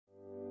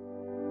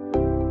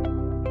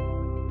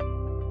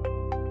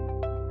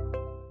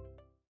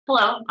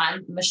Hello,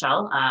 I'm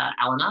Michele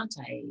Allinotte.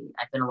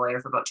 I've been a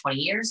lawyer for about 20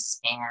 years,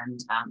 and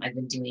I've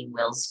been doing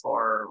wills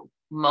for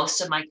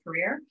most of my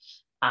career,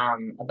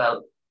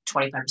 about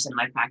 25% of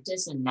my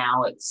practice, and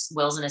now it's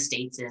wills and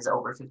estates is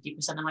over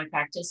 50% of my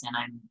practice,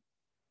 and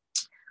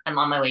I'm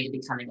on my way to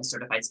becoming a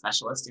certified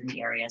specialist in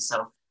the area.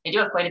 So I do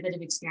have quite a bit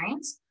of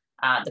experience.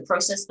 The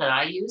process that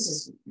I use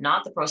is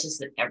not the process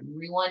that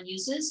everyone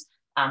uses,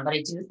 but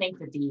I do think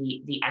that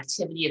the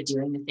activity of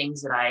doing the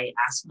things that I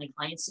ask my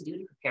clients to do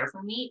to prepare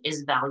for me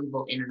is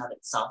valuable in and of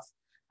itself.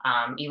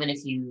 Even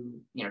if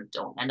you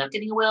don't end up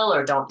getting a will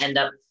or don't end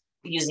up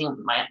using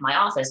my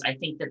office, I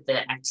think that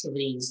the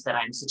activities that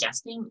I'm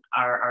suggesting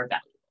are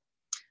valuable.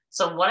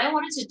 So what I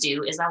wanted to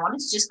do is I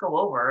wanted to just go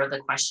over the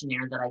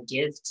questionnaire that I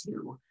give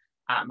to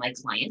my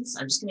clients.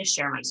 I'm just going to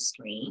share my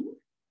screen.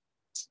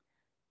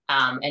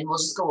 And we'll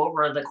just go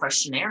over the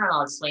questionnaire and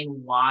I'll explain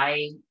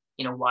why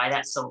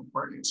that's so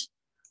important.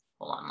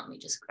 Hold on, let me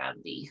just grab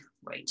the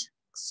right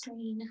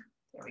screen.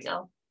 There we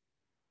go.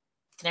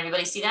 Can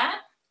everybody see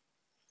that?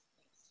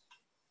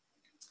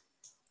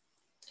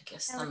 I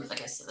guess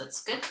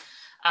that's good.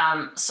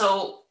 And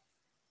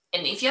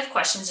if you have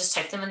questions, just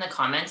type them in the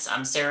comments.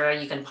 Sarah,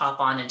 you can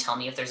pop on and tell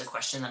me if there's a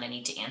question that I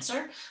need to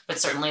answer, but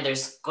certainly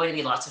there's going to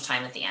be lots of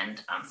time at the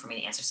end for me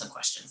to answer some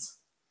questions.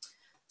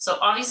 So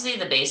obviously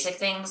the basic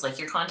things like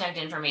your contact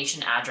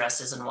information,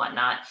 addresses and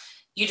whatnot,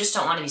 you just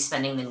don't want to be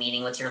spending the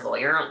meeting with your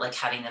lawyer, like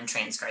having them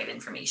transcribe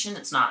information.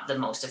 It's not the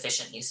most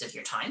efficient use of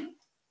your time.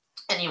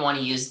 And you want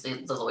to use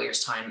the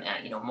lawyer's time,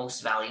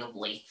 most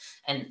valuably.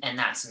 And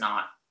that's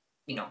not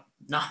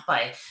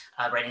by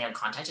writing out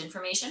contact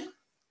information.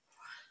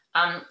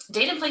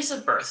 Date and place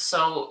of birth.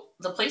 So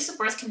the place of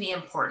birth can be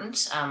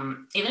important.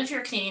 Even if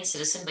you're a Canadian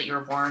citizen, but you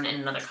were born in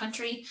another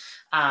country.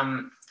 I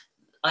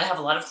have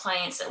a lot of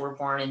clients that were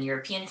born in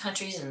European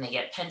countries and they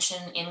get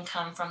pension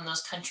income from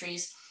those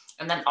countries.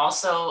 And then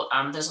also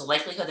there's a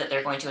likelihood that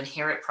they're going to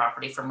inherit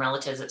property from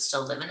relatives that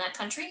still live in that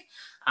country.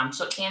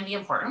 So it can be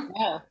important.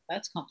 Yeah,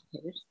 that's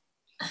complicated.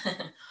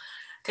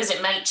 Because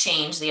it might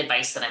change the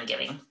advice that I'm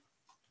giving.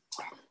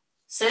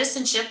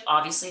 Citizenship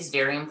obviously is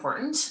very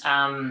important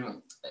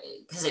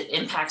because it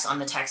impacts on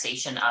the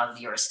taxation of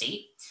your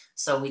estate.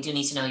 So we do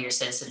need to know your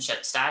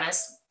citizenship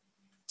status.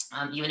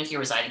 Even if you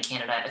reside in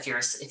Canada, if you're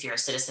a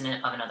citizen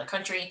of another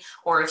country,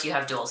 or if you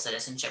have dual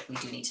citizenship, we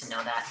do need to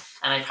know that.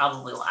 And I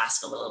probably will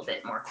ask a little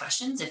bit more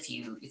questions if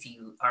you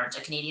aren't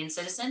a Canadian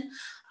citizen,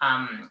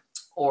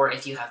 or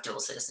if you have dual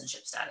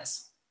citizenship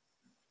status.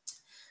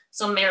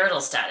 So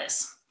marital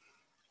status.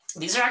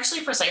 These are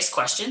actually precise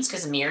questions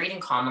because married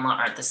and common law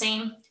aren't the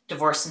same.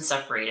 Divorced and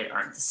separated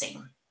aren't the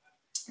same.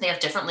 They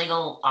have different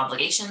legal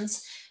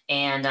obligations.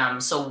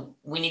 And so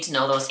we need to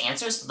know those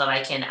answers so that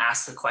I can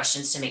ask the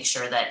questions to make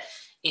sure that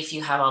if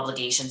you have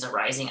obligations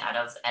arising out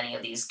of any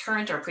of these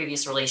current or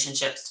previous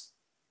relationships,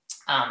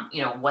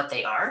 what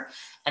they are.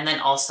 And then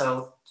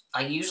also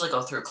I usually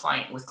go through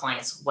with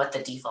clients what the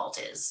default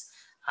is,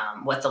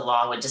 what the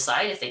law would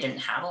decide if they didn't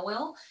have a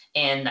will,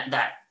 and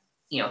that,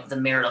 the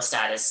marital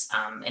status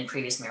and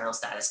previous marital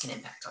status can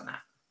impact on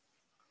that.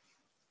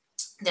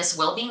 This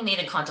will being made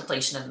in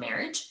contemplation of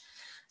marriage.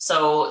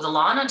 So the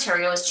law in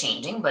Ontario is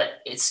changing,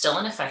 but it's still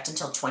in effect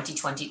until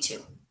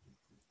 2022.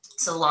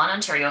 So the law in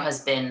Ontario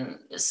has been,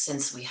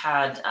 since we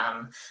had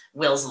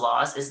wills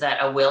laws, is that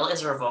a will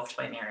is revoked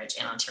by marriage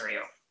in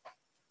Ontario.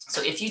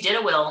 So if you did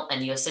a will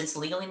and you have since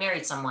legally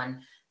married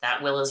someone,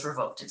 that will is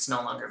revoked. It's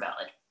no longer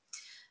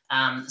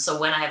valid. So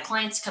when I have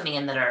clients coming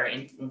in that are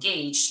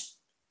engaged,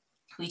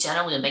 we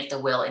generally make the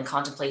will in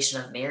contemplation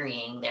of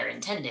marrying their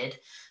intended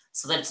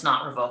so that it's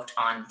not revoked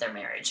on their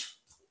marriage.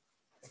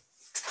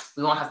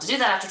 We won't have to do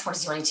that after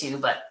 2022,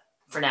 but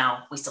for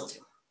now, we still do.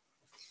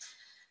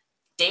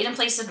 Date and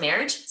place of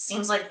marriage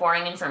seems like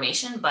boring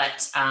information,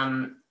 but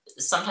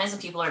sometimes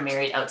when people are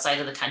married outside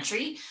of the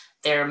country,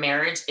 their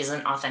marriage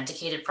isn't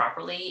authenticated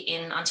properly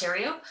in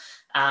Ontario,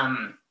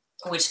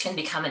 which can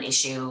become an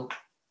issue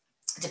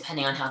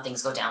depending on how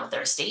things go down with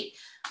their estate.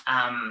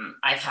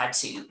 I've had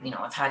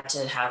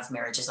to have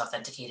marriages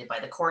authenticated by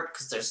the court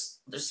because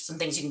there's some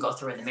things you can go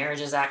through in the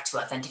Marriages Act to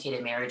authenticate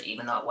a marriage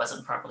even though it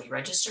wasn't properly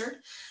registered.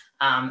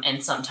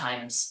 And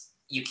sometimes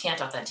you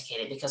can't authenticate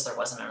it because there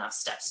wasn't enough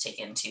steps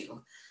taken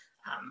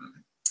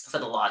for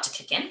the law to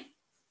kick in.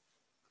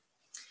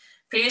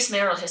 Previous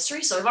marital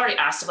history. So we've already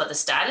asked about the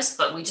status,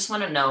 but we just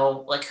want to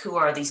know who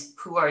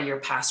are your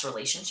past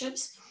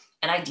relationships?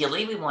 And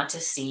ideally we want to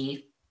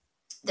see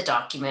the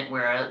document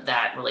where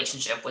that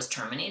relationship was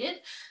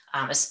terminated,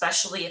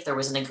 especially if there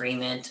was an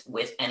agreement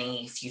with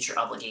any future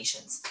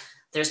obligations.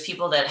 There's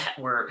people that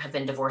have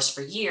been divorced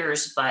for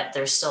years, but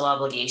there's still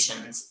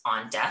obligations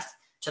on death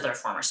to their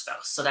former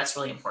spouse. So that's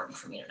really important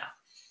for me to know.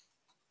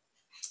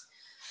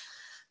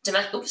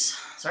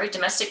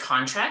 Domestic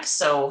contracts.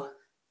 So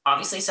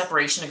obviously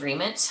separation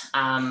agreement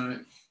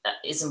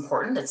is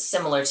important. It's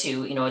similar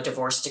to, a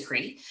divorce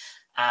decree.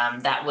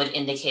 That would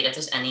indicate if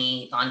there's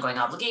any ongoing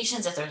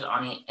obligations, if there's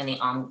any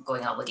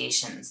ongoing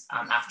obligations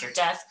after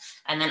death.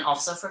 And then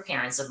also for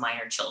parents of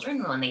minor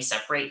children, when they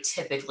separate,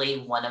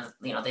 typically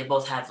they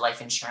both have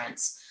life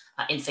insurance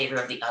in favor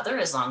of the other,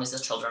 as long as the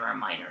children are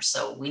minors.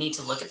 So we need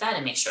to look at that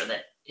and make sure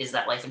that is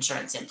that life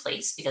insurance in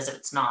place, because if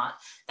it's not,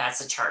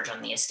 that's a charge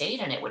on the estate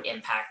and it would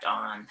impact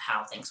on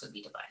how things would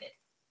be divided.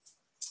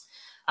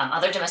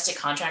 Other domestic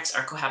contracts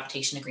are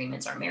cohabitation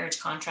agreements or marriage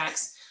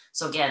contracts.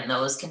 So again,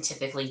 those can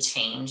typically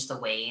change the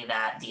way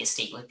that the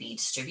estate would be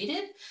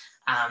distributed,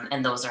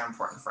 and those are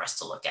important for us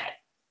to look at.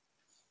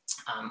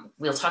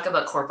 We'll talk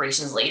about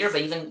corporations later,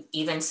 but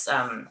even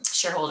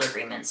shareholder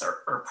agreements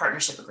or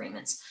partnership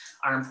agreements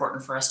are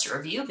important for us to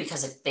review,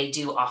 because they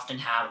do often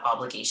have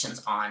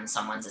obligations on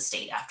someone's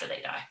estate after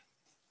they die.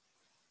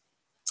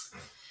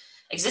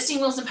 Existing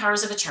wills and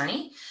powers of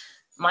attorney.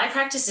 My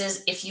practice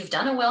is, if you've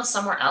done a will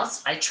somewhere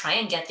else, I try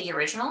and get the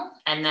original,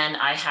 and then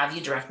I have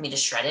you direct me to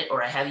shred it,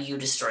 or I have you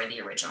destroy the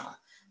original.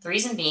 The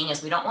reason being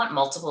is we don't want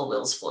multiple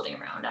wills floating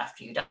around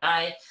after you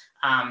die.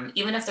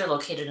 Even if they're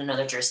located in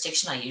another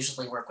jurisdiction, I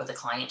usually work with a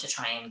client to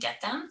try and get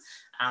them,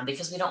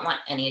 because we don't want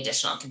any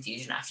additional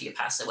confusion after you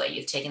pass away.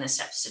 You've taken the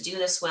steps to do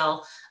this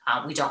will.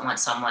 We don't want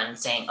someone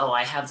saying, oh,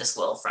 I have this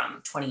will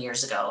from 20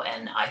 years ago,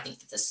 and I think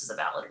that this is a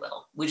valid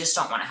will. We just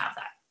don't want to have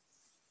that.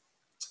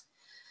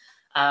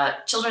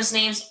 Children's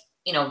names,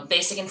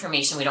 basic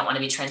information we don't want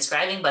to be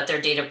transcribing, but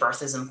their date of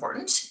birth is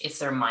important. If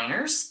they're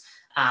minors,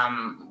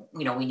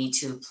 we need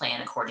to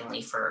plan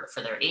accordingly for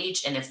their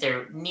age. And if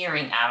they're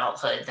nearing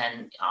adulthood,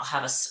 then I'll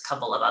have a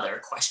couple of other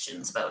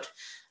questions about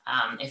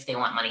if they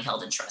want money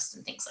held in trust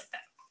and things like that.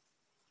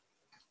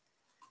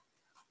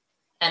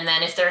 And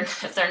then if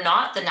they're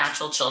not the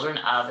natural children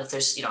of, if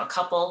there's, a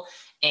couple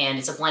and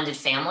it's a blended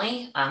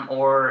family,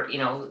 or,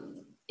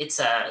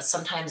 it's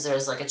sometimes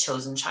there's like a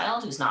chosen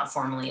child who's not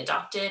formally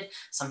adopted.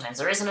 Sometimes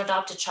there is an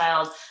adopted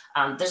child.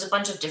 There's a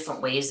bunch of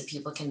different ways that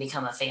people can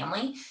become a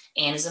family.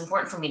 And it's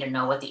important for me to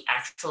know what the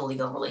actual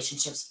legal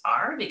relationships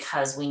are,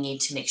 because we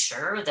need to make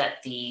sure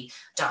that the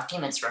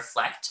documents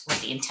reflect what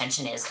the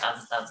intention is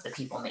of the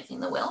people making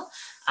the will,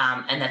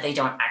 and that they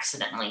don't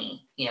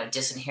accidentally,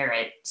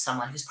 disinherit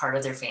someone who's part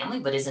of their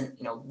family, but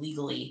isn't,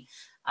 legally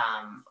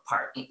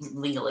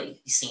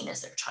seen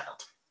as their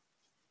child.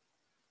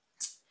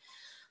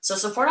 So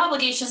support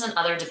obligations and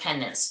other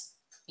dependents.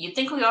 You'd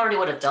think we already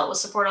would have dealt with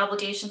support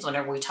obligations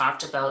whenever we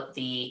talked about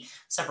the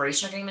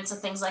separation agreements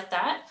and things like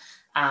that.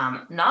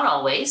 Not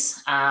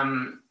always,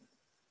 and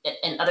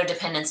other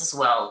dependents as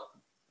well.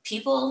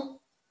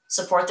 People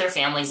support their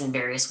families in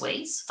various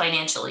ways,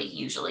 financially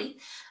usually,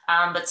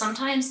 but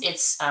sometimes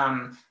it's,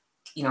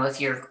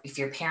 if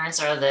your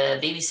parents are the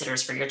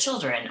babysitters for your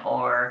children,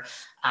 or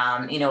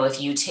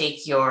if you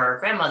take your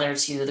grandmother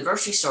to the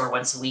grocery store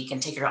once a week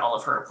and take her to all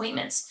of her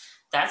appointments.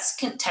 That's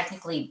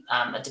technically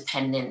a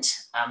dependent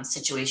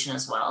situation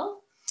as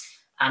well.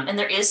 And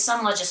there is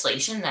some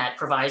legislation that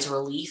provides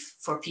relief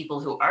for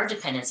people who are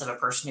dependents of a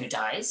person who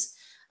dies,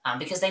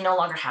 because they no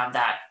longer have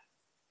that,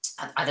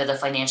 either the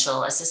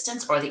financial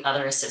assistance or the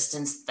other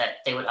assistance that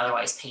they would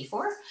otherwise pay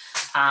for.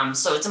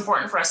 So it's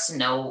important for us to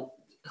know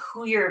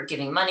who you're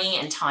giving money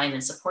and time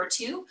and support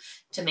to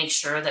make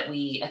sure that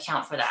we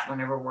account for that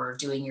whenever we're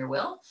doing your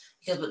will.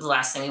 Because the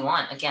last thing we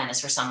want, again,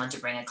 is for someone to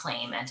bring a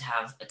claim and to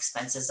have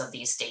expenses of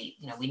the estate.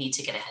 We need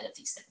to get ahead of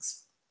these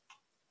things.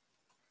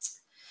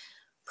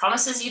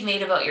 Promises you've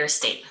made about your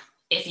estate.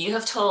 If you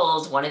have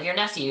told one of your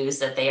nephews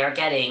that they are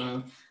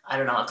getting,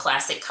 a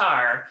classic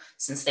car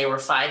since they were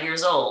 5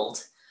 years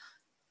old,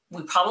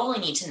 we probably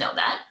need to know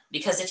that,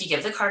 because if you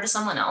give the car to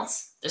someone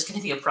else, there's going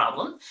to be a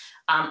problem.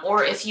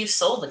 Or if you've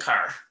sold the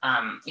car,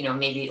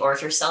 maybe, or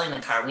if you're selling the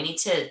car, we need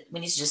to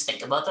just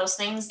think about those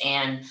things.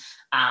 And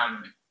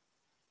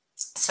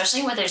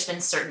especially where there's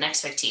been certain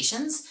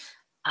expectations,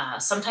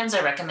 sometimes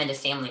I recommend a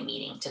family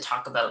meeting to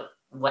talk about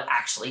what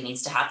actually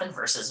needs to happen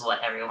versus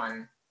what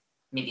everyone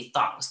maybe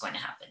thought was going to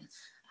happen.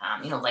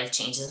 Life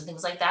changes and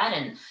things like that.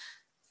 And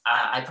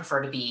I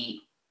prefer to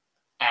be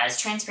as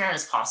transparent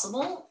as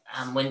possible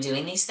when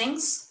doing these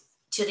things,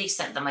 to the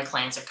extent that my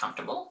clients are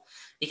comfortable,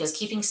 because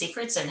keeping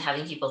secrets and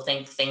having people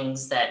think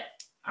things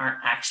that aren't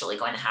actually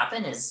going to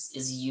happen is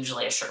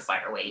usually a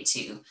surefire way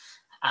to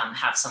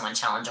have someone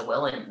challenge a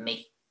will and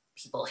make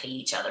people hate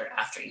each other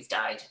after you've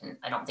died. And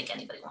I don't think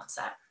anybody wants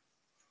that.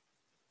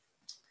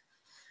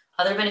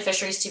 Other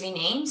beneficiaries to be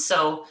named.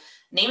 So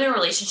name and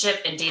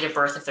relationship and date of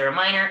birth if they're a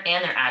minor,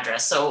 and their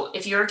address. So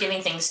if you're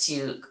giving things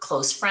to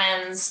close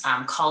friends,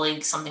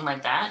 colleagues, something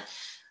like that,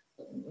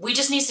 we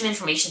just need some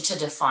information to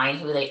define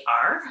who they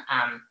are.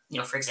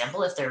 For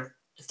example, if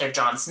they're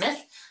John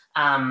Smith,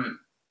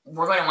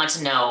 we're going to want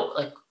to know,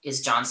 like,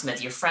 is John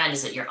Smith your friend?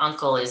 Is it your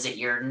uncle? Is it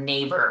your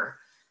neighbor?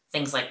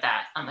 Things like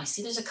that. I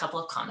see there's a couple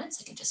of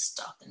comments. I can just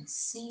stop and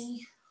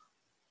see.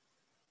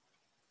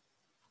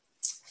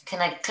 Can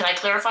I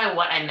clarify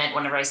what I meant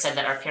whenever I said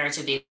that our parents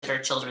who babysit our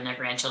children, their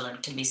grandchildren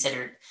can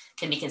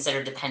be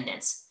considered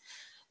dependents?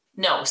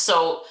 No.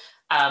 So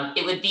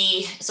it would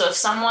be, so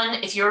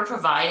if you're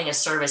providing a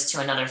service to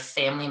another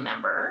family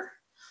member,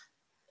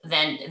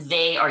 then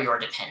they are your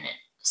dependent.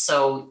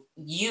 So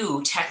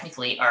you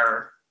technically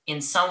are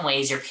in some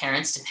ways your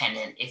parents'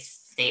 dependent if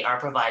they are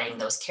providing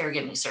those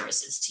caregiving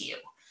services to you.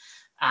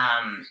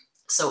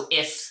 So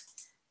if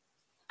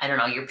I don't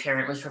know, your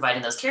parent was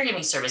providing those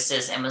caregiving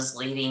services and was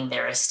leaving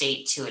their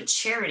estate to a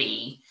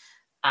charity,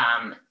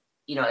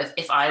 you know,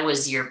 if I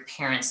was your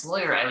parent's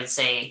lawyer, I would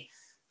say,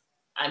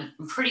 I'm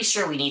pretty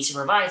sure we need to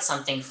provide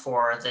something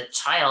for the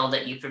child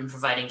that you've been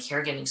providing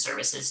caregiving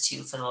services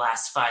to for the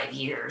last 5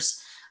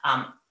 years.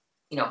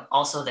 You know,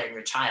 also they're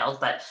your child,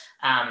 but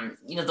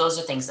you know, those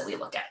are things that we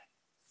look at.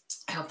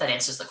 I hope that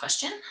answers the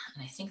question.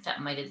 And I think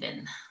that might have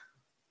been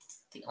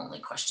the only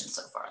question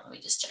so far. Let me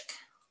just check.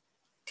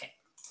 Okay.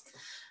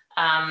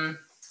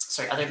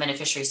 Sorry, other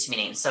beneficiaries to be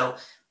named. So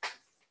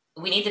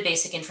we need the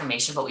basic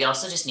information, but we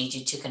also just need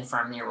you to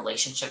confirm your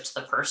relationship to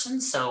the person.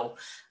 So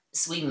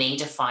we may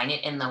define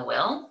it in the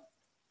will,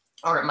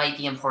 or it might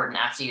be important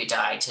after you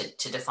die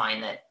to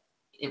define that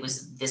it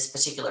was this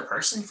particular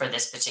person for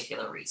this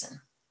particular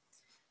reason.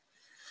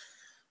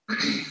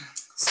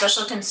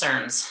 Special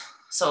concerns.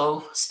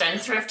 So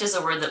spendthrift is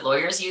a word that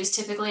lawyers use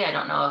typically. I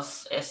don't know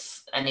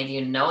if any of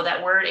you know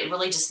that word. It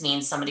really just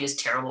means somebody who's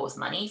terrible with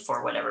money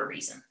for whatever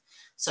reason.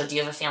 So do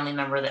you have a family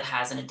member that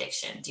has an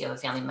addiction? Do you have a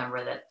family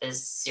member that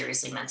is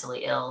seriously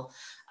mentally ill?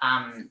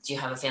 Do you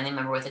have a family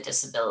member with a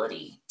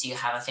disability? Do you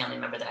have a family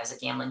member that has a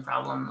gambling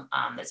problem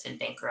that's been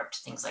bankrupt,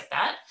 things like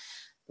that?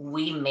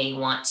 We may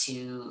want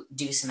to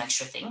do some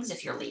extra things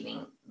if you're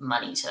leaving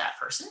money to that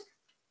person.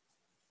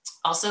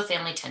 Also,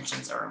 family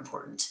tensions are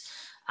important.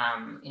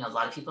 You know, a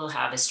lot of people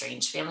have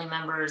estranged family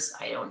members.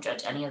 I don't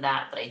judge any of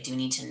that, but I do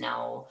need to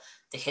know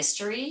the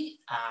history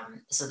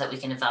so that we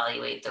can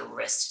evaluate the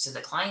risk to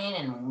the client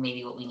and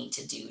maybe what we need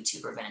to do to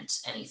prevent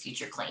any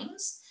future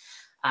claims.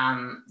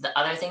 The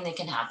other thing that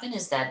can happen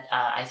is that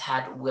I've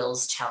had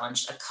wills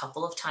challenged a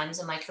couple of times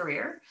in my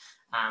career.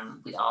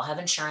 We all have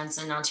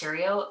insurance in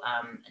Ontario.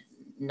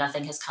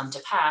 Nothing has come to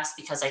pass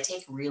because I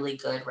take really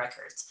good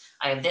records.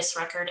 I have this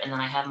record and then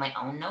I have my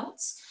own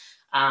notes.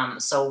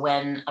 So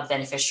when a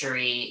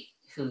beneficiary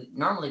who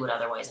normally would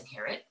otherwise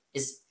inherit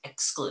is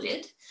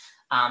excluded,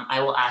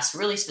 I will ask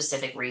really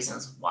specific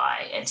reasons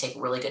why and take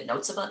really good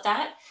notes about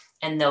that.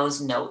 And those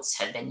notes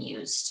have been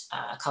used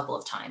a couple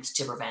of times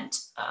to prevent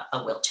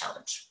a will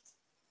challenge.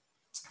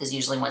 Because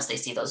usually once they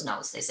see those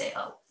notes, they say,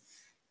 oh,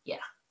 yeah,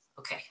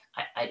 okay,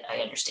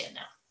 I understand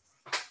now.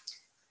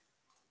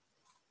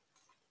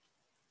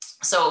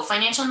 So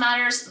financial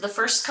matters, the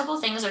first couple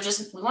of things are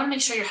just, we want to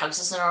make sure your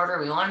house is in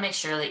order. We want to make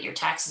sure that your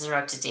taxes are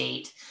up to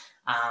date.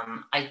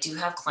 I do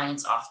have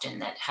clients often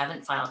that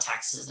haven't filed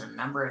taxes in a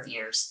number of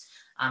years.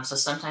 So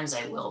sometimes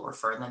I will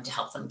refer them to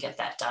help them get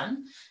that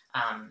done.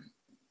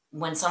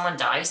 When someone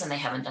dies and they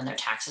haven't done their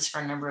taxes for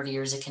a number of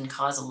years, it can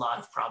cause a lot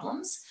of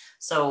problems.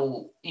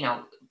 So, you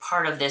know,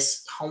 part of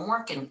this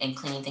homework and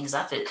cleaning things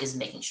up is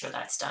making sure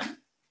that's done.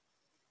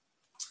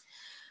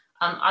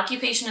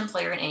 Occupation,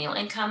 employer, and annual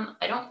income.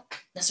 I don't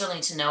necessarily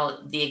need to know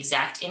the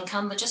exact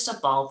income, but just a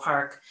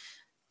ballpark,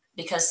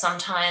 because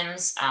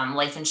sometimes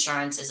life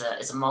insurance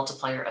is a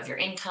multiplier of your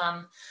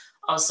income.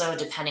 Also,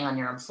 depending on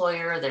your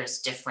employer,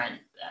 there's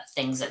different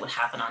things that would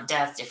happen on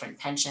death, different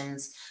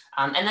pensions.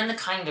 And then the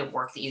kind of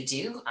work that you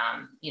do,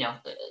 you know,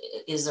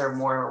 is there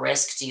more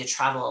risk? Do you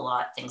travel a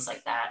lot? Things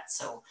like that.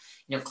 So,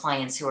 you know,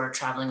 clients who are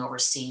traveling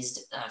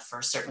overseas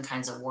for certain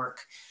kinds of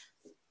work,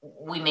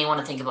 we may want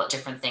to think about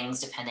different things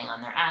depending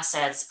on their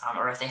assets,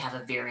 or if they have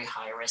a very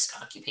high risk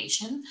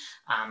occupation.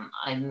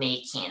 I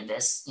may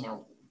canvass, you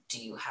know, do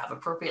you have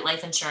appropriate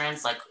life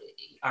insurance? Like,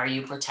 are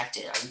you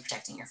protected? Are you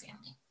protecting your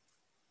family?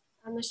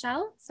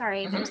 Michelle,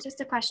 sorry, there's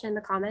just a question in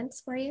the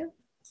comments for you.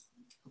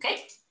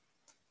 Okay.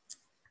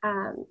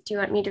 Do you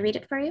want me to read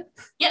it for you?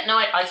 Yeah, no,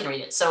 I can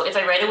read it. So if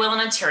I write a will in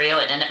Ontario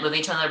and end up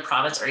moving to another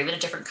province or even a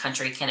different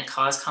country, can it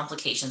cause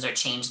complications or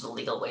change the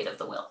legal weight of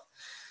the will?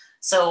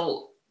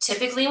 So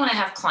typically when I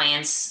have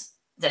clients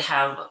that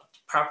have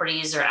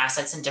properties or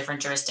assets in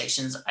different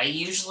jurisdictions, I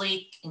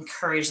usually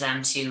encourage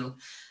them to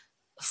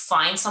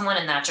find someone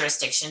in that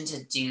jurisdiction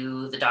to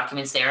do the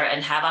documents there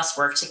and have us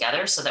work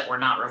together so that we're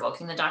not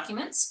revoking the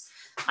documents.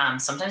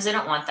 Sometimes they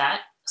don't want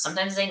that.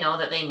 Sometimes they know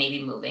that they may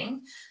be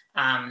moving.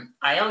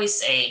 I always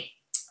say,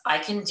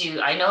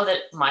 I know that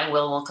my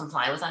will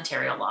comply with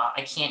Ontario law.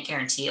 I can't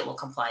guarantee it will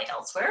comply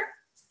elsewhere.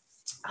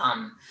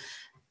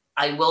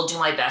 I will do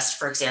my best.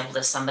 For example,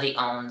 if somebody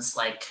owns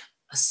like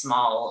a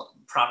small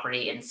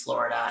property in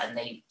Florida and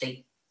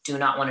they do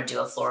not want to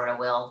do a Florida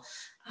will,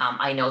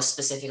 I know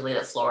specifically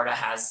that Florida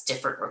has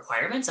different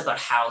requirements about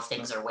how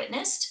things are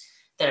witnessed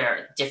that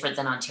are different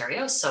than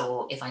Ontario.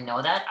 So if I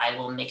know that, I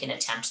will make an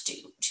attempt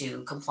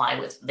to comply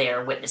with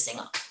their witnessing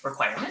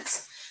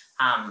requirements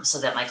so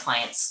that my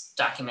client's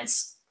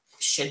documents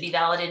should be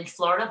valid in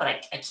Florida, but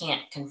I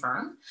can't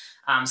confirm.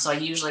 So I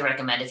usually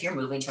recommend if you're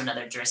moving to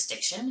another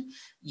jurisdiction,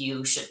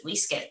 you should at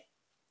least get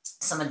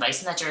some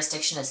advice in that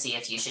jurisdiction to see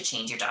if you should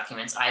change your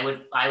documents. I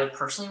would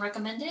personally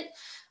recommend it,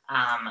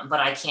 but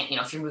I can't, you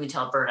know, if you're moving to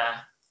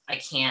Alberta, I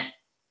can't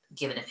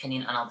give an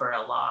opinion on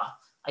Alberta law.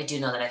 I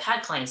do know that I've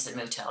had clients that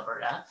moved to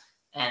Alberta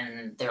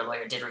and their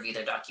lawyer did review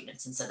their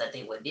documents and said that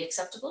they would be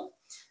acceptable,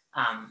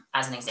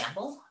 as an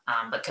example,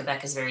 but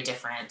Quebec is very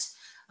different.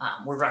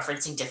 We're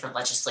referencing different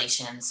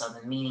legislation, so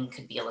the meaning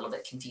could be a little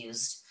bit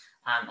confused.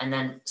 And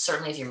then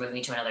certainly if you're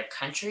moving to another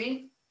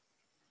country,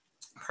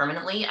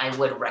 permanently, I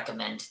would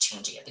recommend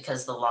changing it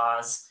because the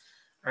laws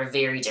are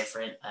very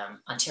different.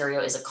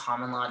 Ontario is a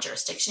common law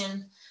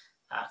jurisdiction.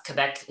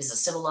 Quebec is a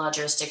civil law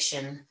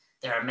jurisdiction.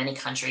 There are many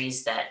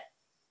countries that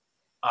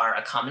are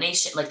a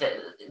combination, like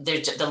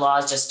the law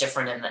is just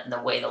different, and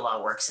the way the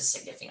law works is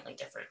significantly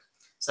different.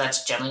 So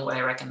that's generally what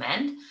I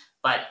recommend.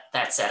 But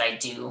that said, I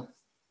do,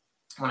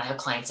 when I have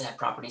clients that have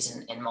properties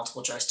in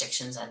multiple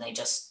jurisdictions and they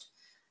just,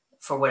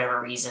 for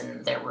whatever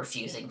reason, they're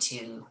refusing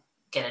to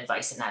get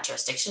advice in that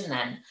jurisdiction,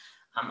 then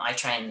I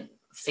try and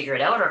figure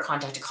it out or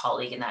contact a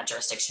colleague in that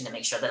jurisdiction to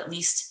make sure that at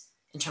least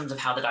in terms of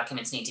how the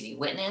documents need to be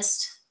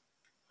witnessed,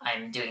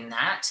 I'm doing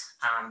that.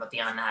 But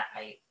beyond that,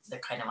 they're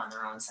kind of on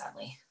their own,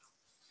 sadly.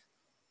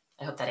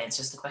 I hope that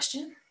answers the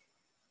question.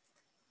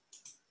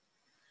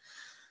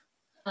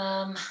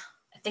 I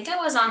think I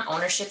was on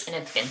ownership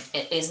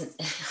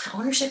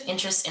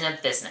interest in a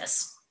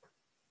business.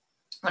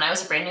 When I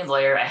was a brand new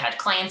lawyer, I had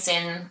clients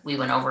in, we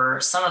went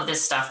over some of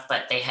this stuff,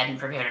 but they hadn't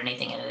prepared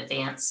anything in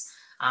advance.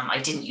 I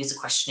didn't use a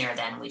questionnaire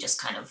then. We just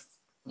kind of,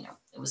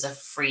 it was a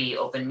free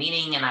open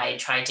meeting and I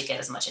tried to get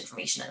as much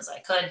information as I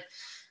could.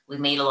 We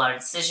made a lot of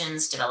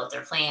decisions, developed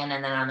their plan,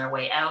 and then on their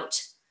way out,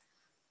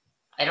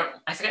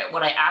 I forget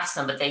what I asked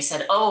them, but they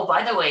said, oh,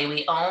 by the way,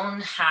 we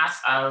own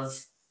half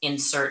of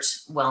insert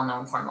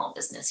well-known Cornwall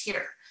business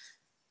here.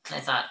 And I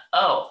thought,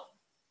 oh,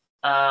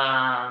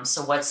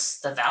 so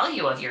what's the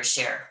value of your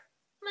share?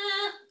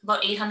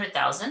 About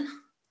 800,000.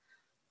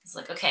 It's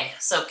like, okay,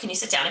 so can you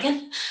sit down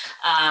again?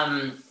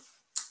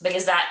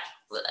 Because that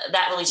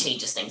really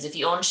changes things. If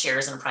you own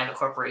shares in a private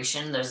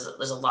corporation, there's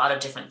a lot of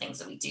different things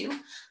that we do.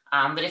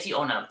 But if you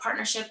own a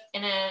partnership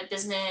in a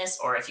business,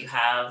 or if you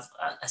have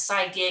a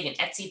side gig, an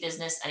Etsy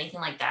business, anything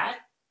like that,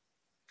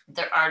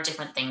 there are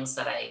different things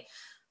that I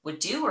would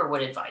do or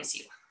would advise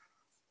you.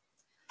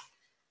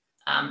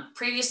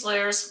 Previous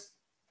lawyers,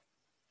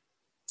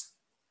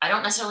 I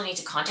don't necessarily need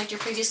to contact your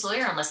previous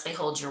lawyer unless they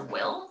hold your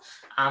will.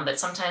 But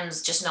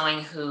sometimes just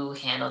knowing who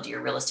handled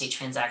your real estate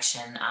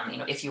transaction,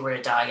 if you were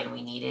to die and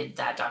we needed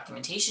that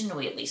documentation,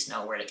 we at least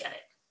know where to get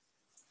it.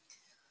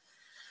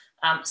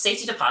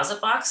 Safety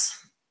deposit box.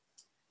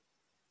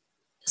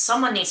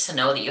 Someone needs to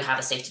know that you have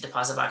a safety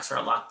deposit box or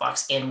a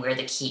lockbox and where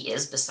the key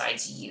is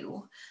besides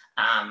you.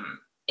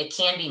 It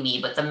can be me,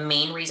 but the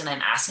main reason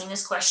I'm asking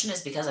this question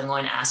is because I'm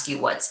going to ask you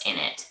what's in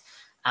it.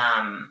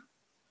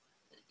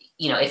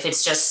 If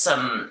it's just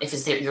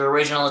your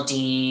original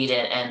deed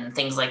and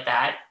things like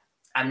that,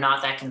 I'm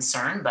not that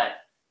concerned, but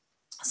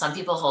some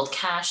people hold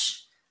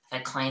cash. I've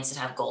had clients that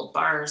have gold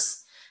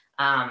bars.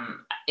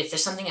 If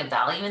there's something of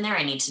value in there,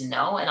 I need to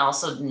know, and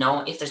also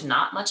know if there's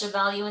not much of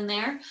value in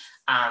there.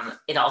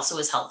 It also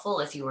is helpful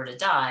if you were to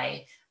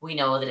die, we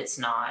know that it's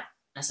not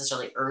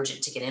necessarily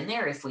urgent to get in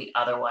there if we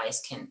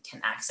otherwise can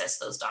access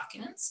those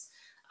documents.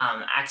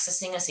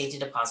 Accessing a safety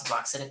deposit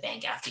box at a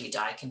bank after you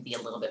die can be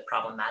a little bit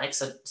problematic.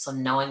 So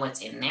knowing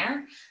what's in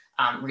there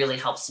really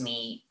helps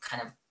me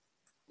kind of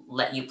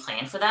let you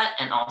plan for that.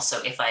 And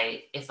also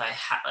I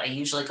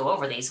usually go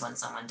over these when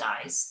someone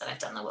dies that I've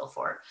done the will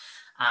for.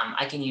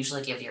 I can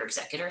usually give your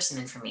executor some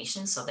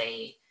information so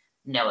they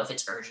know if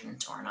it's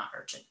urgent or not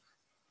urgent.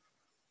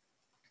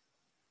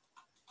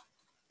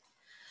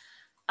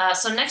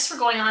 So next we're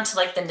going on to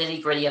like the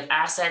nitty gritty of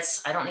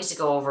assets. I don't need to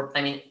go over,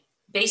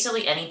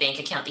 basically any bank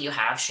account that you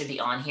have should be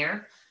on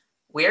here.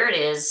 Where it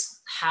is,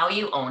 how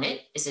you own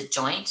it. Is it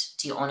joint?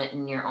 Do you own it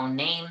in your own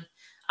name?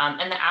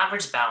 And the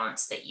average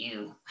balance that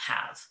you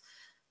have.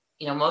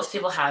 Most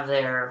people have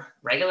their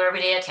regular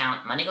everyday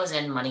account. Money goes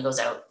in, money goes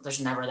out.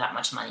 There's never that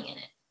much money in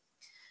it.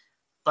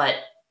 But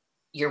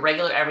your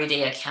regular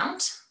everyday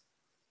account,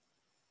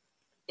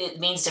 it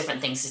means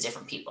different things to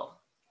different people.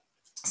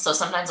 So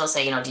sometimes I'll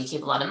say, do you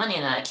keep a lot of money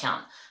in that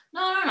account?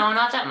 No,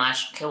 not that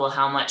much. Okay, well,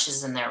 how much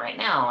is in there right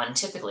now? And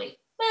typically,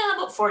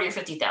 about 40 or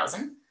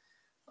 50,000.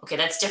 Okay,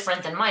 that's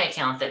different than my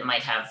account that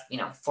might have,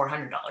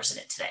 $400 in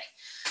it today.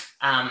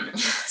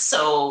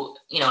 So,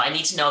 I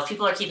need to know if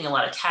people are keeping a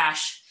lot of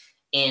cash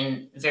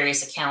in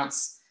various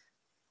accounts,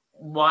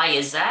 why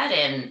is that?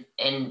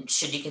 And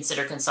should you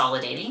consider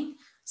consolidating?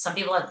 Some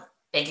people have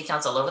bank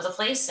accounts all over the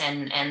place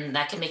and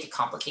that can make it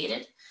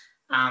complicated,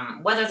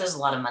 whether there's a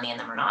lot of money in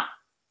them or not.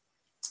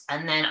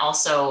 And then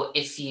also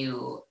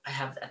I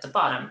have at the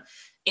bottom,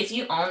 if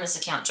you own this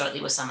account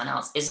jointly with someone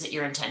else, is it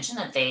your intention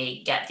that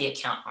they get the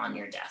account on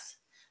your death?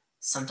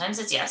 Sometimes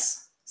it's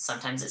yes,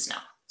 sometimes it's no.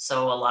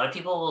 So a lot of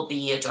people will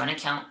be a joint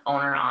account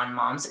owner on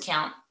mom's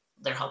account.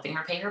 They're helping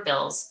her pay her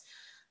bills.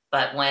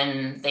 But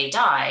when they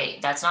die,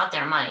 that's not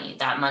their money.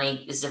 That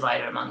money is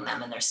divided among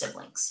them and their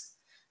siblings.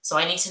 So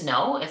I need to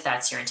know if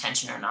that's your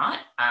intention or not.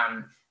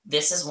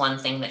 This is one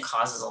thing that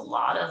causes a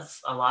lot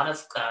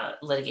of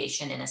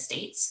litigation in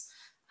estates.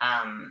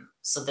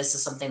 So this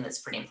is something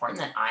that's pretty important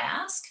that I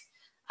ask.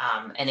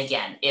 And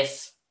again,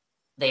 if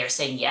they are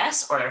saying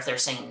yes, or if they're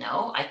saying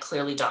no, I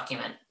clearly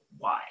document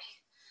why.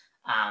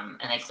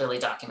 And I clearly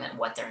document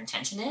what their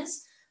intention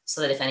is,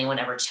 so that if anyone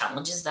ever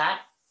challenges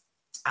that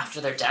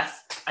after their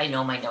death, I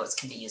know my notes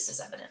can be used as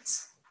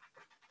evidence.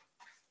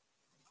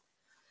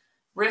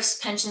 RIFs,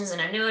 pensions,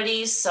 and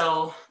annuities.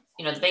 So,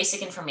 the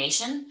basic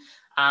information,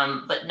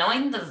 but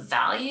knowing the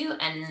value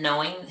and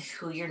knowing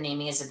who you're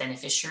naming as the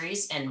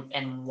beneficiaries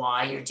and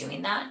why you're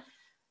doing that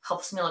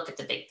helps me look at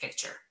the big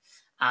picture.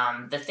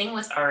 The thing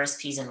with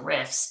RSPs and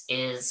RIFs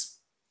is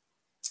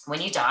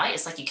when you die,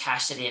 it's like you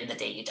cashed it in the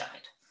day you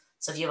died.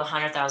 So if you have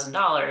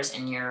 $100,000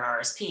 in your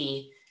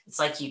RSP, it's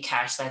like you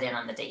cashed that in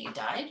on the day you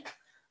died.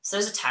 So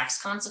there's a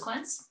tax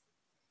consequence.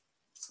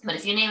 But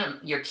if you name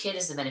your kid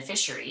as the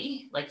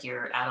beneficiary, like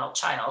your adult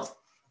child,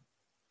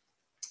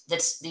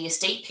 that's the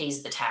estate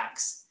pays the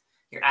tax.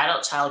 Your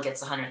adult child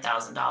gets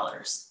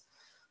 $100,000.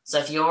 So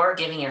if you're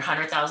giving your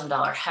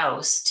 $100,000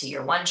 house to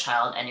your one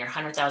child and your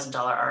 $100,000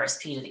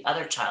 RSP to the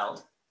other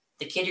child,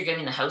 the kid you're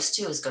giving the house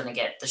to is going to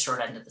get the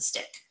short end of the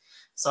stick.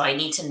 So I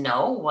need to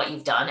know what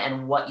you've done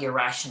and what your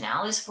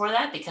rationale is for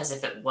that, because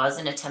if it was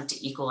an attempt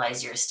to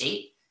equalize your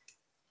estate,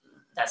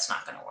 that's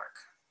not going to work.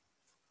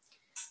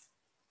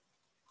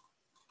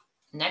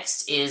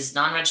 Next is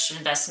non-registered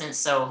investments.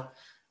 So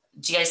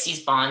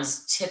GIC's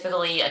bonds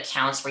typically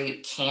accounts where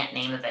you can't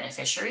name a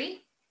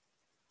beneficiary.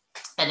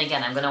 And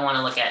again, I'm going to want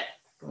to look at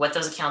what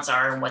those accounts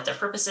are and what their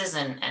purpose is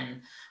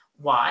and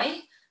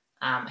why.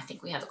 I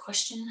think we have a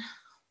question.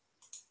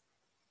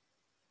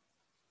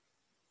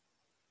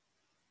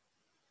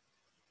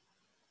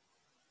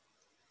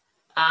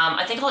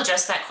 I think I'll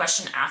address that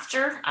question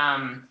after.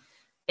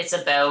 It's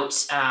about,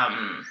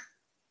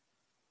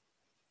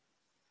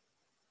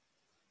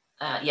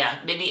 yeah,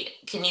 maybe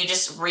can you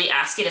just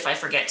re-ask it if I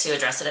forget to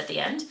address it at the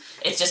end?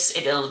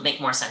 It'll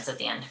make more sense at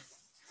the end.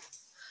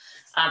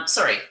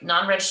 Sorry,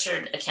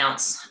 non-registered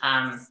accounts.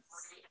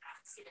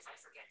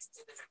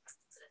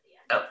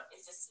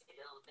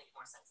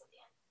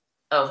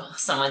 Oh,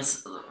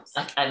 someone's,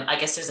 I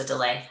guess there's a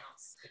delay.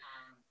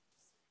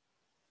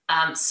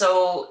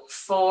 So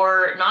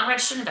for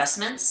non-registered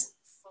investments,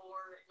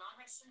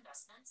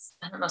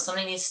 I don't know,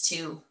 somebody needs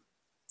to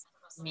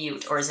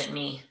mute, or is it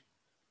me?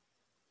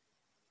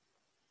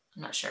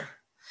 I'm not sure.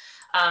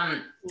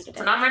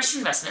 For non-registered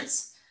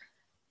investments,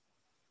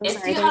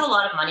 if you have a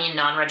lot of money in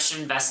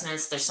non-registered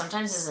investments,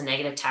 sometimes there's a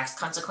negative tax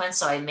consequence.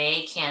 So I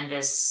may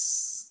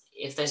canvass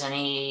if there's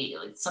any,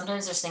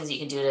 sometimes there's things that you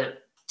can do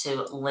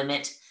to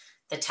limit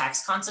the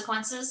tax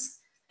consequences.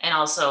 And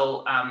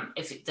also,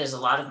 if there's a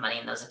lot of money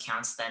in those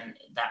accounts, then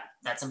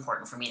that's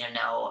important for me to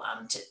know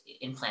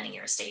in planning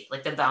your estate.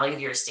 Like the value of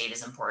your estate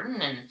is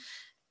important,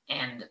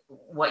 and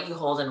what you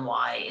hold and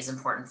why is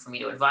important for me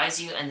to advise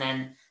you. And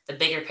then the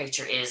bigger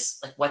picture is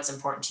like what's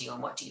important to you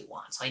and what do you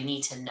want. So I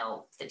need to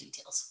know the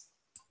details.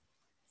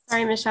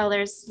 Sorry, Michelle,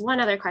 there's one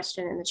other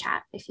question in the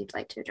chat if you'd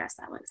like to address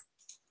that one. Can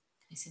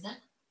you see that?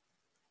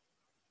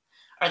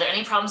 Are there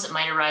any problems that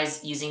might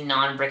arise using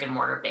non-brick and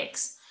mortar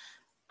banks?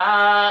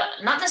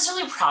 Not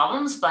necessarily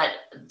problems, but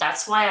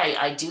that's why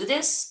I do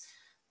this.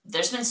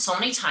 There's been so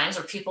many times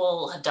where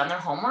people have done their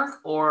homework,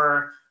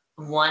 or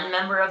one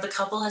member of the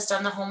couple has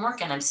done the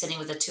homework and I'm sitting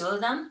with the two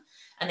of them.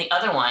 And the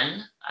other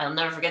one, I'll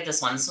never forget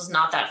this one. This was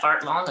not that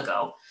far long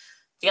ago.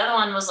 The other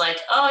one was like,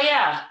 oh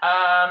yeah,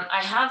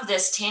 I have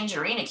this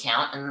Tangerine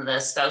account. And the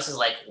spouse is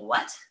like,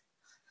 what?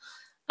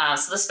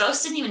 So the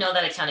spouse didn't even know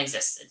that account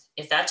existed.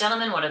 If that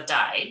gentleman would have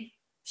died,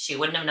 she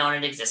wouldn't have known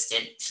it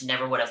existed. She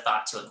never would have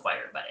thought to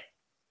inquire about it.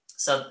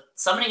 So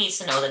somebody needs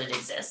to know that it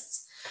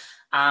exists.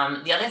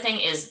 The other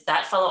thing is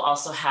that fellow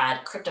also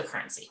had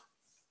cryptocurrency.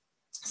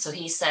 So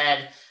he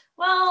said,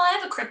 well, I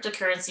have a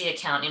cryptocurrency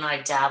account,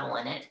 I dabble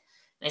in it.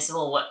 And I said,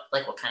 well,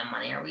 what kind of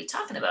money are we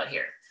talking about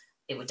here?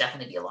 It would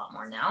definitely be a lot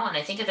more now. And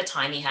I think at the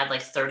time he had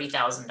like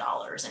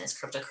 $30,000 in his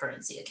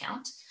cryptocurrency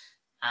account.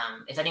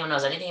 If anyone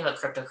knows anything about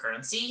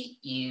cryptocurrency,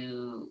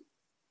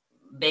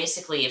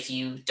 basically, if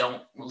you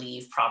don't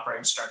leave proper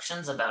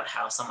instructions about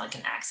how someone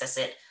can access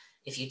it,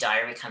 if you die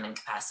or become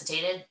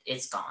incapacitated,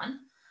 it's gone.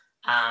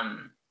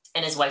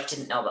 And his wife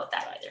didn't know about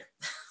that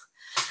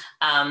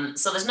either.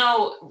 So there's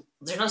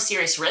no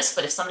serious risk,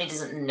 but if somebody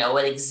doesn't know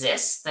it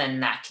exists,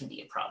 then that can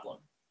be a problem.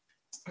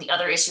 The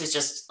other issue is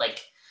just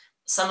like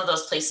some of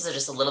those places are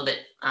just a little bit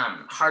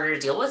harder to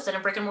deal with than a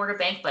brick and mortar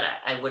bank, but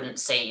I wouldn't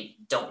say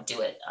don't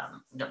do it.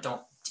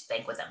 Don't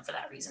bank with them for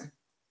that reason.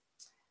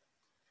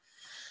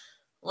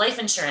 Life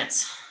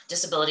insurance,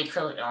 disability,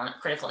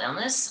 critical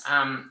illness.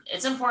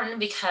 It's important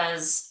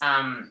because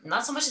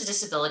not so much the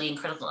disability and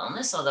critical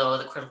illness, although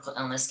the critical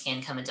illness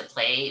can come into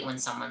play when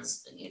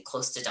someone's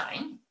close to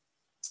dying.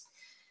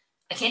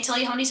 I can't tell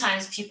you how many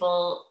times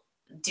people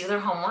do their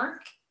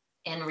homework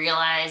and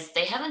realize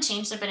they haven't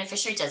changed their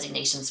beneficiary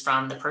designations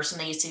from the person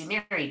they used to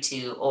be married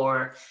to,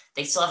 or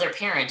they still have their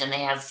parent and they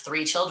have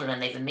 3 children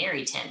and they've been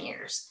married 10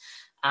 years.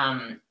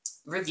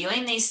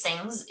 Reviewing these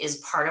things is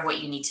part of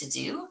what you need to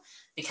do,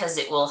 because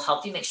it will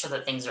help you make sure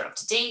that things are up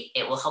to date.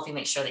 It will help you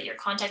make sure that your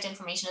contact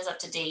information is up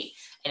to date,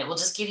 and it will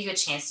just give you a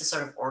chance to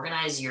sort of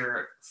organize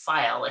your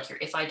file, like your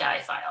if I die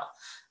file.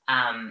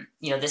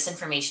 This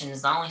information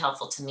is not only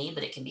helpful to me,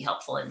 but it can be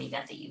helpful in the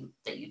event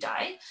that you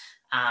die.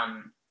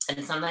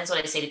 And sometimes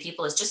what I say to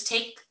people is just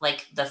take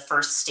like the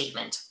first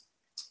statement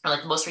or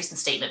like the most recent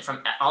statement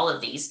from all of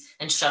these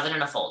and shove it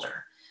in a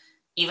folder.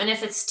 Even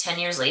if it's 10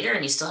 years later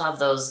and you still have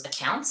those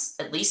accounts,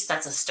 at least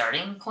that's a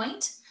starting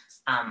point.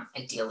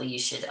 Ideally, you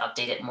should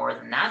update it more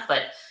than that,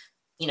 but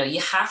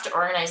you have to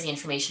organize the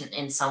information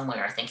in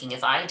somewhere, thinking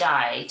if I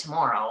die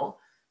tomorrow,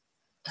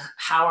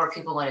 how are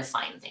people going to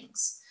find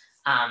things?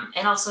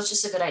 And also, it's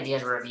just a good idea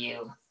to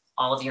review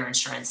all of your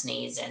insurance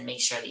needs and make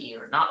sure that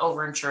you're not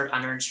overinsured,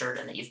 underinsured,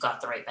 and that you've got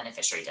the right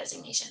beneficiary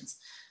designations.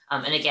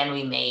 And again,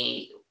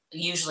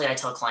 usually I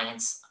tell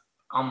clients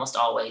almost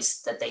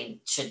always that they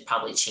should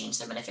probably change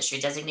their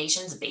beneficiary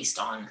designations based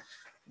on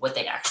what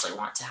they actually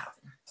want to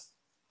happen.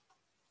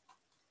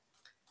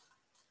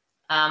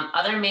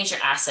 Other major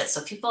assets.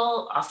 So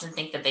people often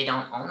think that they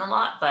don't own a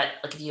lot, but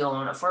like if you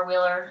own a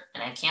four-wheeler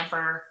and a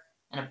camper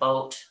and a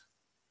boat,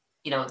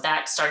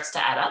 that starts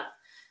to add up.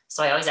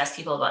 So I always ask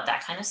people about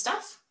that kind of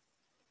stuff.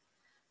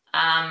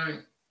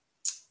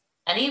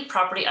 Any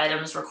property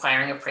items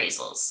requiring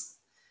appraisals.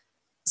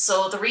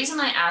 So the reason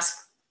I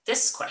ask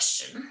this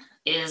question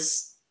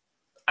is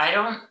I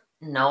don't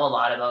know a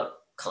lot about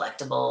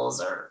collectibles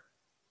or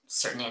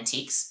certain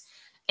antiques.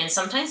 And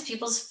sometimes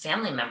people's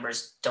family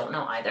members don't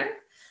know either.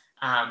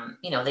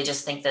 They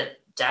just think that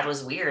dad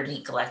was weird and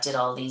he collected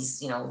all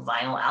these,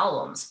 vinyl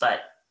albums,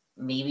 but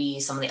maybe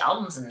some of the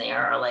albums in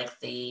there are like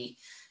the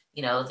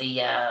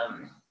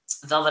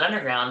Velvet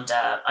Underground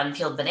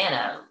Unpeeled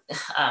Banana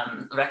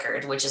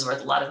record, which is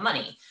worth a lot of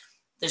money.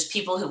 There's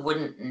people who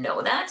wouldn't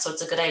know that. So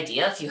it's a good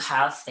idea if you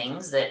have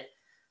things that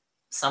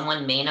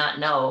someone may not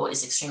know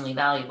is extremely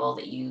valuable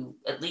that you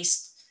at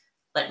least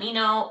let me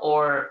know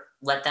or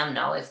let them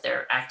know if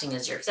they're acting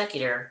as your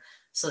executor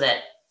so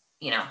that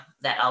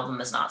that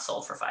album is not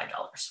sold for $5.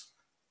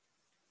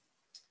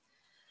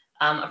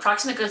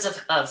 Approximate goods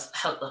of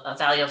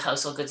value of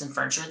household goods and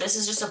furniture. This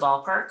is just a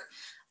ballpark,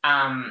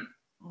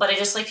 but I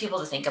just like people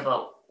to think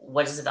about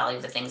what is the value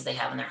of the things they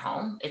have in their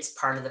home. It's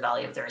part of the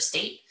value of their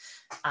estate,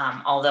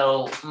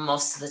 although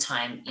most of the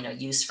time,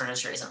 used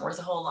furniture isn't worth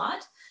a whole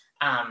lot.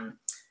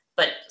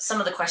 But some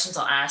of the questions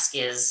I'll ask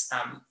is,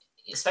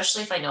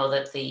 especially if I know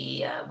that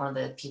one of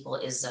the people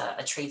is a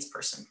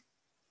tradesperson,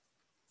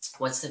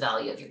 what's the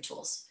value of your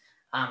tools?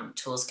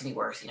 Tools can be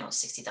worth,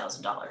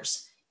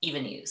 $60,000,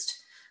 even used.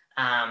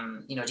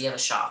 Do you have a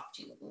shop?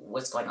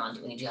 What's going on?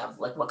 Do you have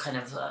what kind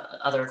of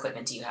other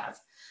equipment do you have?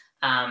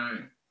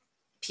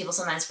 People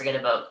sometimes forget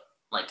about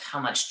how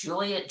much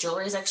jewelry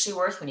is actually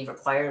worth when you've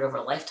acquired it over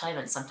a lifetime,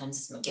 and sometimes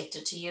it's been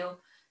gifted to you.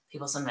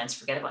 People sometimes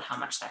forget about how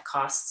much that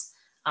costs.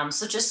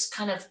 So just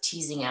kind of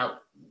teasing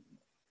out,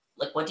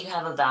 what do you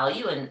have of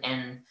value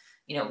and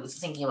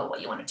thinking about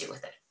what you want to do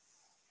with it.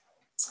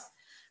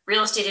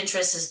 Real estate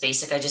interest is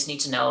basic. I just need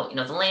to know,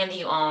 the land that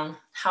you own,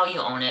 how you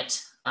own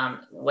it,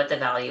 what the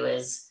value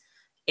is,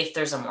 if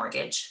there's a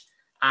mortgage.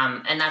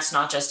 And that's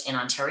not just in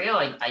Ontario.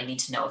 I need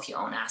to know if you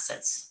own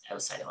assets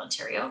outside of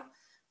Ontario,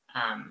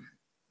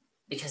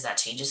 because that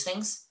changes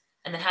things.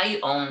 And then how you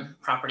own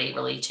property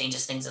really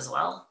changes things as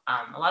well.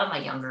 A lot of my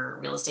younger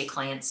real estate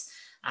clients,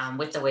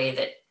 with the way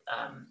that,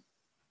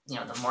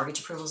 the mortgage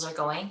approvals are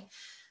going,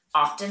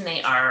 often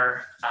they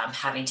are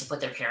having to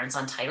put their parents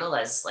on title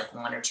as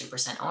 1 or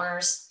 2%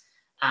 owners.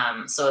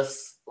 So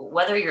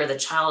whether you're the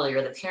child or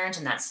you're the parent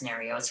in that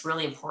scenario, it's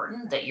really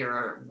important that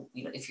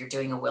if you're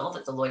doing a will,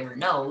 that the lawyer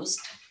knows,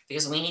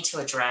 because we need to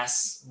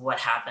address what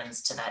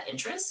happens to that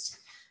interest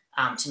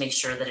to make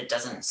sure that it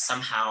doesn't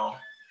somehow,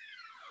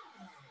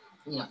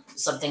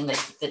 something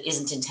that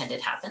isn't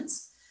intended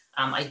happens.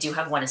 I do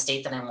have one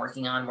estate that I'm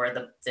working on where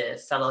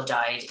the fellow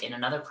died in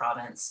another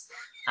province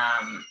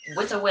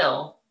with a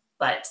will,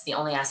 but the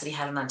only asset he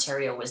had in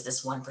Ontario was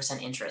this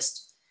 1%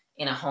 interest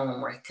in a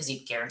home because he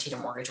guaranteed a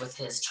mortgage with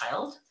his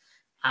child.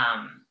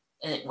 And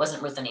it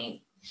wasn't worth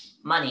any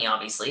money,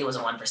 obviously. It was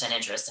a 1%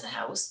 interest in a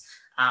house,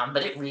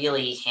 but it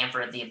really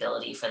hampered the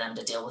ability for them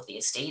to deal with the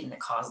estate, and it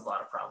caused a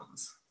lot of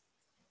problems.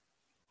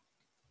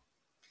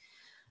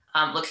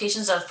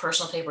 Locations of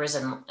personal papers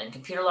and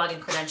computer login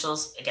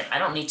credentials. Again, I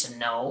don't need to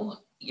know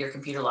your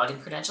computer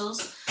login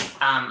credentials,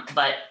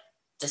 but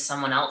would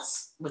someone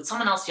else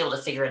be able to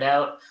figure it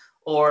out?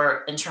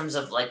 Or in terms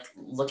of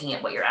looking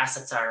at what your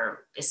assets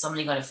are, is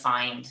somebody going to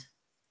find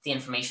the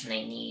information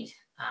they need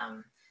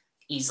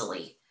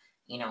easily?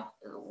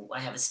 I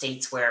have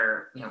estates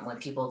where, when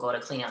people go to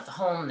clean out the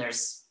home,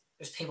 there's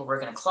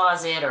paperwork in a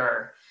closet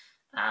or,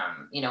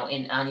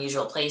 in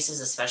unusual places,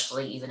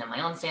 especially even in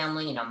my own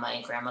family.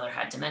 My grandmother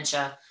had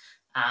dementia,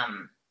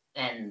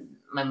 and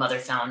my mother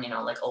found,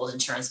 old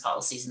insurance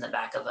policies in the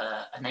back of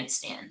a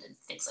nightstand and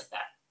things like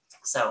that.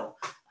 So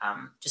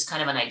just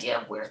kind of an idea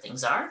of where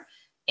things are.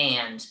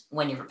 And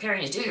when you're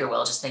preparing to do your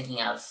will, just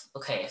thinking of,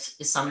 okay,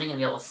 is somebody going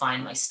to be able to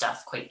find my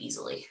stuff quite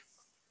easily?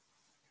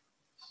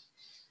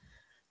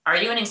 Are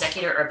you an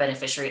executor or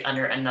beneficiary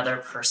under another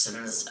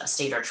person's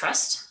estate or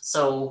trust?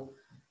 So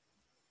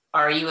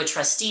are you a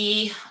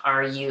trustee?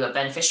 Are you a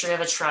beneficiary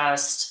of a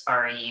trust?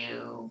 Are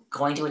you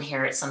going to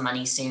inherit some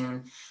money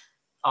soon?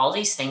 All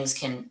these things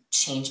can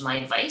change my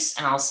advice.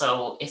 And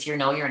also, if you're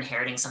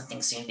inheriting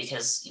something soon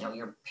because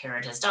your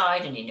parent has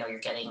died and you're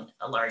getting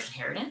a large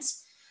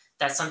inheritance,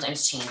 that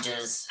sometimes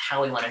changes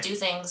how we want to do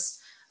things.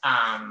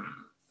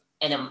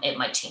 it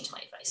might change my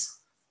advice.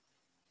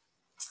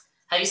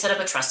 How do you set up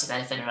a trust to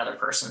benefit another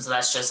person? So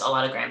that's just, a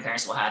lot of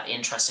grandparents will have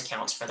in trust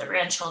accounts for their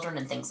grandchildren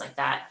and things like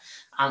that.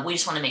 We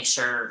just want to make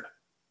sure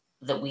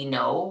that we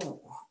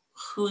know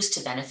who's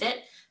to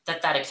benefit,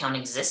 that account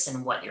exists,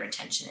 and what your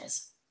intention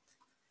is.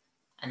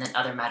 And then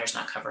other matters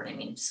not covered. I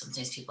mean,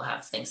 sometimes people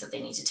have things that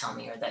they need to tell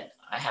me or that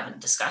I haven't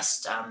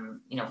discussed,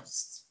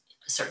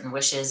 certain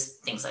wishes,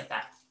 things like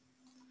that.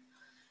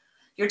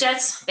 Your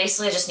debts,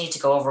 basically I just need to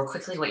go over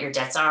quickly what your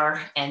debts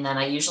are. And then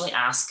I usually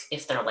ask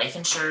if they're life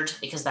insured,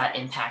 because that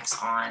impacts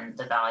on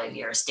the value of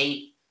your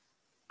estate.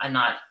 I'm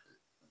not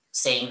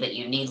saying that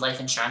you need life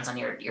insurance on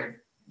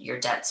your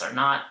debts or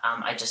not.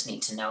 I just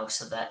need to know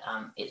so that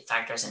it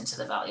factors into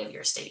the value of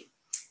your estate.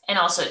 And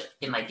also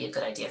it might be a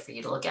good idea for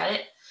you to look at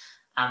it.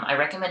 I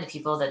recommend to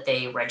people that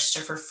they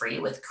register for free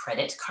with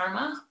Credit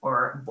Karma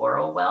or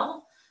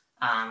Borrowwell.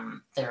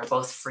 They're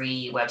both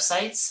free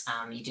websites.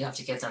 You do have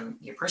to give them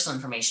your personal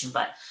information,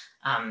 but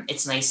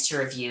it's nice to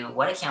review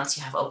what accounts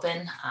you have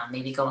open,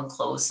 maybe go and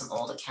close some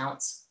old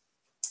accounts,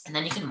 and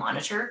then you can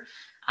monitor.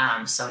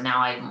 So now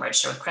I'm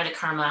registered with Credit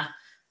Karma.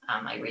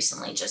 I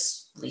recently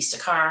just leased a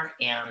car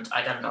and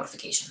I got a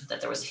notification that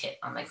there was a hit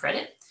on my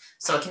credit.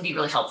 So it can be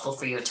really helpful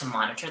for you to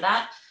monitor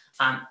that,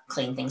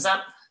 clean things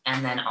up,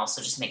 and then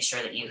also just make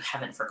sure that you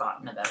haven't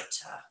forgotten about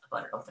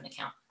an open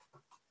account.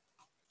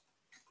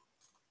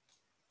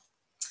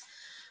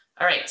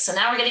 All right, so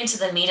now we're getting to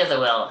the meat of the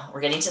will.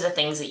 We're getting to the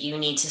things that you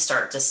need to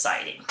start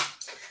deciding.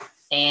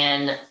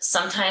 And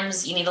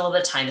sometimes you need a little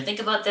bit of time to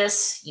think about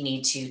this. You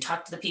need to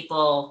talk to the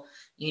people.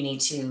 You need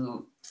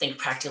to think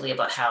practically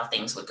about how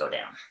things would go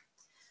down.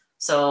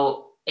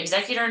 So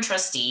executor and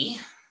trustee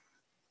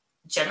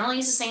generally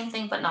is the same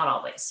thing, but not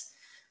always.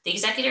 The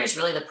executor is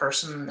really the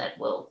person that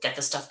will get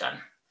the stuff done.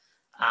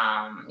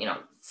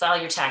 File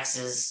your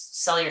taxes,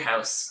 sell your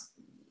house,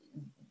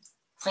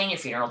 plan your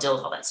funeral, deal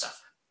with all that stuff.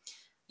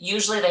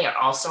 Usually they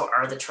also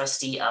are the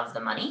trustee of the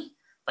money,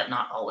 but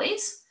not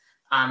always.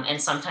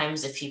 And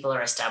sometimes if people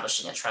are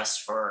establishing a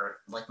trust for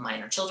like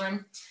minor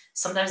children,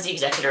 sometimes the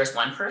executor is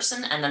one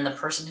person and then the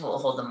person who will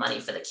hold the money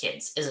for the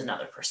kids is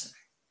another person.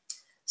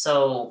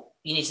 So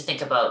you need to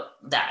think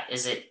about that.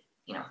 Is it,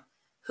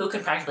 who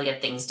can practically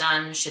get things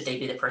done? Should they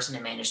be the person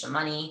to manage the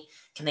money?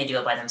 Can they do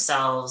it by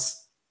themselves?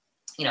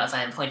 If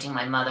I'm appointing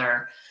my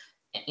mother,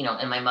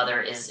 and my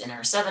mother is in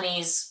her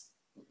 70s,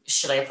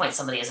 should I appoint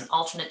somebody as an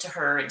alternate to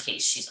her in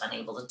case she's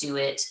unable to do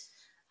it?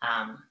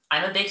 I'm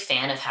a big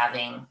fan of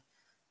having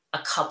a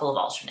couple of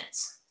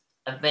alternates.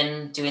 I've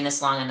been doing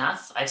this long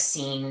enough. I've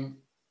seen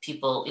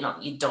people,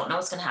 you don't know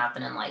what's going to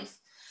happen in life.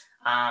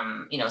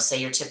 Say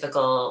your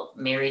typical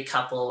married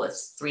couple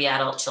with 3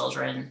 adult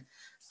children,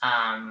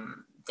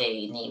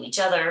 they name each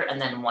other and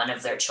then one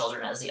of their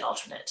children as the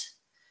alternate.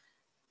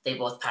 They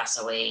both pass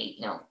away,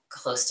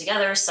 close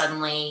together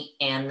suddenly,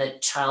 and the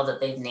child that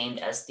they've named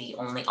as the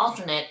only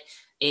alternate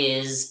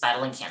is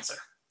battling cancer,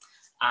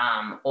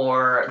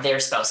 or their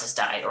spouse has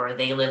died, or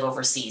they live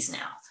overseas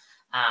now.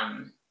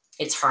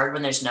 It's hard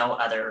when there's no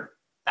other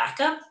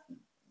backup.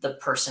 The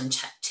person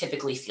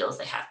typically feels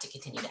they have to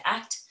continue to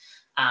act,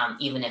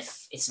 even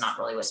if it's not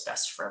really what's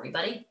best for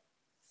everybody.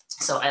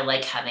 So I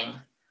like having,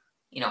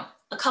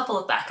 a couple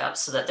of backups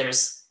so that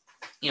there's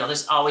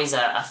always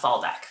a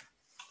fallback.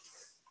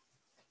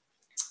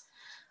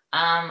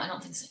 I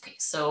don't think so. Okay,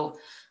 so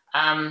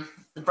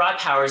the broad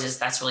powers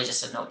that's really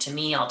just a note to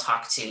me. I'll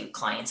talk to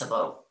clients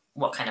about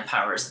what kind of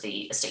powers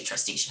the estate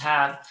trustee should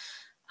have,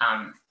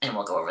 and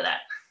we'll go over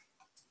that.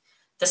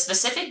 The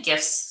specific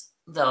gifts,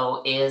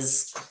 though,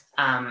 is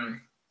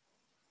there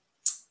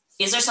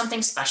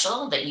something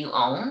special that you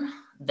own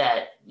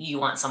that you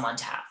want someone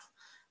to have?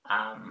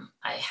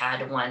 I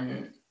had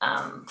one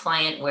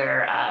client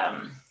where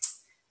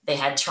they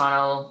had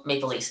Toronto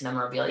Maple Leafs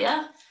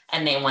memorabilia,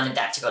 and they wanted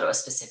that to go to a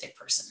specific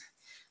person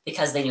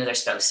because they knew their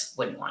spouse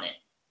wouldn't want it,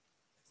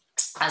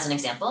 as an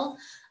example.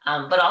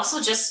 But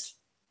also just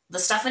the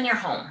stuff in your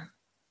home.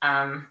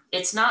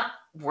 It's not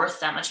worth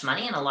that much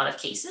money in a lot of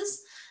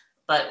cases,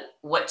 but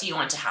what do you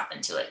want to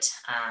happen to it?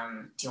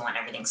 Do you want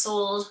everything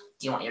sold?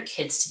 Do you want your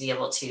kids to be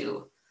able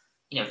to,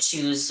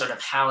 choose sort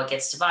of how it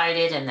gets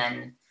divided and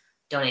then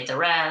donate the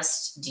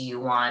rest? Do you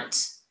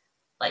want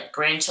like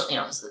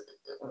grandchildren?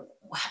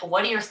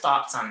 What are your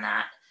thoughts on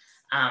that?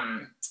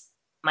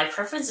 My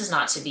preference is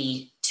not to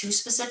be too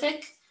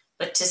specific,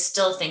 but to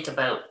still think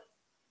about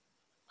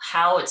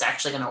how it's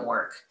actually going to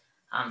work.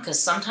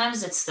 Because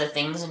sometimes it's the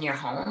things in your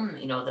home,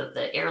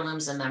 the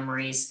heirlooms and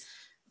memories.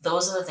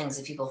 Those are the things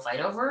that people fight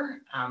over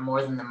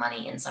more than the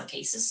money in some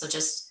cases. So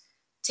just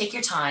take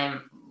your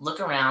time, look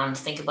around,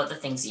 think about the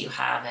things that you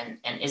have,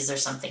 and is there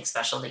something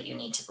special that you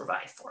need to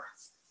provide for?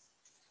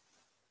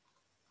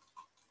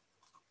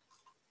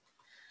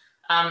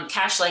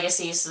 Cash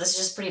legacies. So this is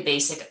just pretty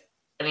basic.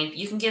 I mean,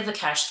 you can give a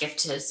cash gift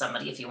to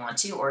somebody if you want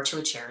to, or to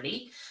a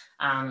charity.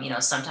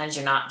 Sometimes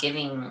you're not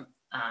giving,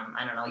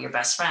 your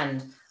best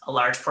friend a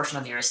large portion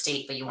of your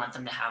estate, but you want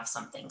them to have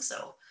something.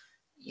 So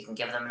you can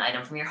give them an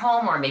item from your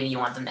home, or maybe you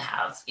want them to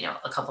have,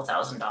 a couple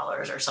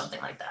 $1,000s or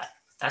something like that.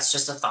 That's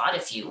just a thought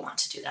if you want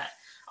to do that.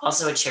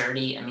 Also a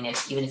charity, I mean,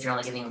 even if you're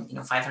only giving,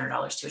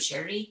 $500 to a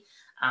charity,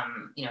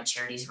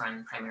 charities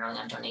run primarily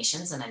on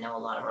donations. And I know a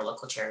lot of our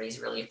local charities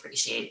really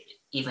appreciate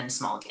even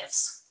small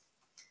gifts.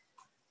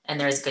 And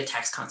there is a good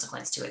tax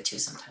consequence to it too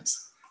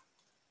sometimes.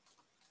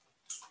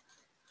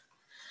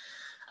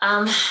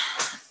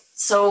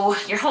 So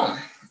your home,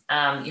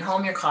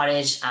 your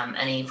cottage,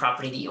 any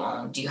property that you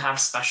own, do you have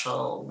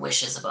special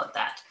wishes about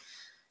that?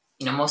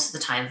 Most of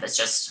the time, if it's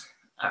just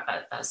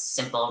a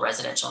simple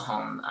residential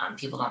home,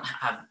 people don't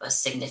have a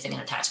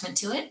significant attachment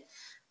to it.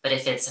 But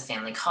if it's a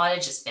family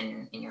cottage, it's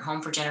been in your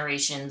home for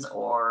generations,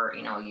 or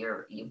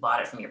you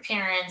bought it from your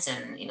parents,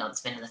 and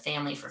it's been in the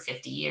family for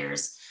 50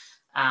 years.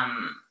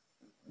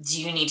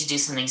 Do you need to do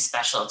something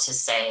special to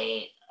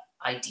say,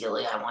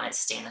 ideally, I want it to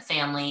stay in the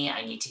family?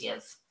 I need to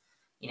give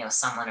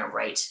someone a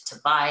right to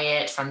buy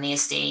it from the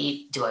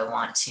estate? Do I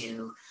want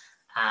to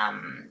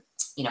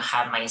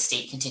have my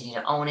estate continue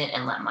to own it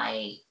and let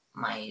my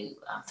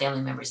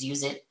family members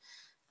use it?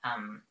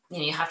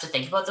 You have to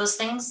think about those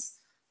things.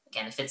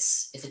 Again, if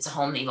it's a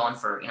home that you've owned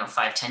for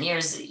 5-10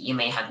 years, you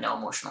may have no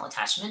emotional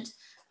attachment.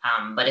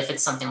 But if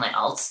it's something like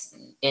else,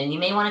 and you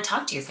may want to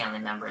talk to your family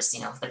members.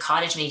 The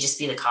cottage may just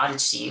be the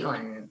cottage to you,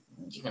 and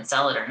you can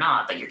sell it or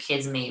not. But your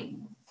kids may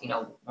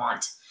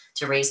want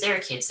to raise their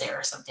kids there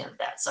or something like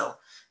that. So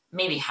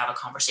maybe have a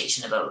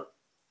conversation about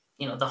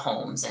the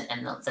homes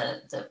and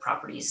the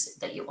properties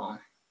that you own.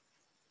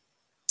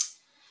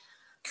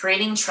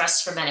 Creating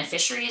trusts for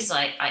beneficiaries,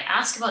 I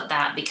ask about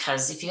that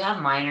because if you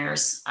have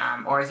minors,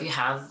 or if you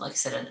have, like I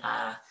said,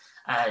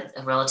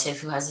 a relative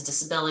who has a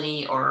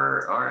disability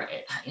or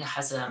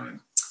has a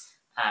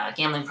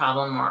gambling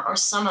problem or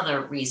some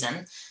other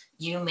reason,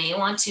 you may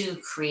want to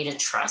create a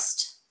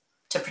trust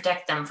to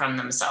protect them from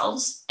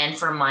themselves. And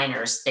for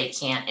minors, they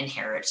can't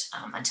inherit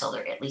until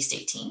they're at least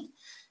 18.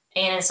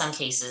 And in some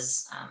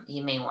cases,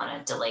 you may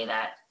want to delay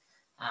that.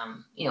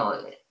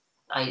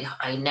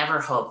 I never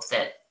hope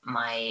that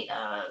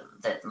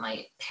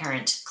my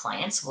parent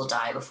clients will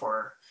die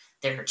before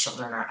their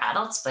children are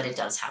adults, but it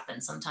does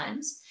happen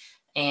sometimes.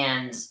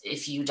 And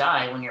if you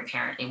die when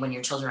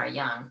your children are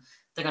young,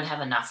 they're going to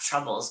have enough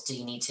troubles. Do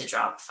you need to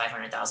drop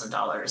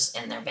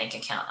 $500,000 in their bank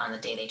account on the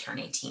day they turn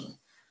 18?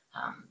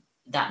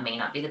 That may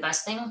not be the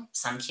best thing.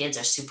 Some kids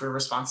are super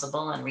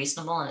responsible and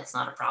reasonable, and it's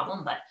not a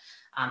problem. But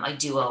I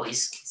do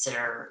always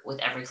consider with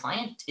every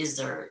client, is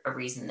there a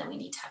reason that we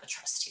need to have a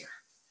trust here?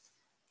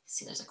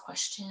 See, there's a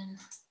question.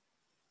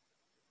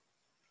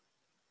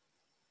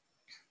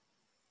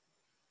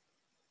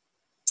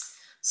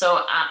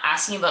 So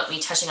asking about me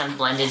touching on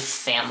blended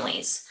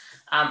families.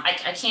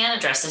 I can't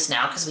address this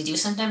now because we do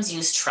sometimes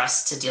use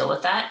trust to deal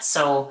with that.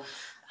 So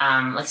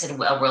like I said,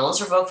 a will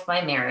is revoked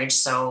by marriage.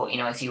 So,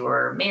 if you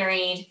were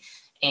married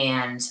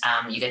and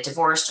you get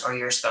divorced or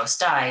your spouse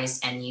dies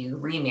and you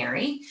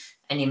remarry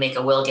and you make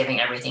a will giving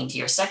everything to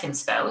your second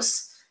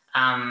spouse,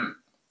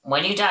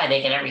 when you die,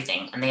 they get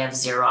everything and they have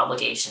zero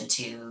obligation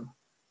to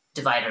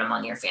divide it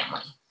among your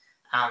family.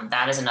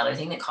 That is another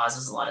thing that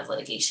causes a lot of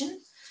litigation.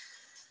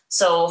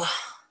 So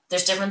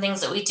there's different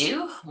things that we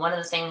do. One of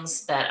the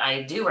things that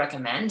I do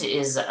recommend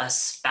is a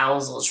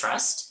spousal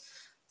trust.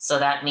 So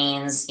that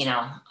means, if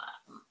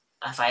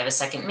I have a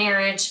second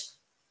marriage,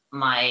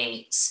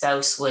 my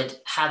spouse would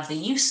have the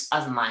use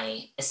of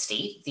my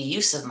estate, the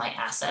use of my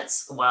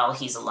assets while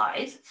he's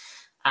alive.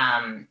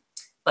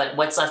 But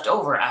what's left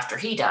over after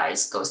he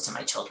dies goes to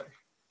my children.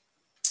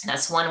 And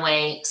that's one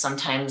way.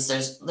 Sometimes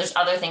there's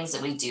other things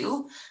that we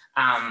do.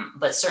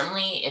 But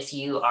certainly if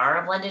you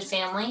are a blended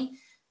family,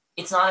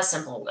 it's not a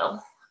simple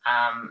will.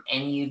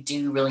 And you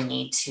do really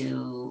need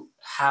to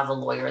have a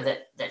lawyer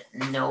that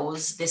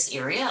knows this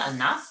area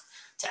enough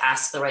to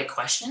ask the right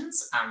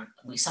questions.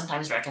 We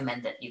sometimes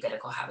recommend that you get a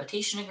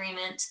cohabitation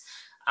agreement.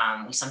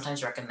 We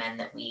sometimes recommend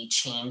that we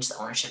change the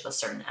ownership of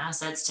certain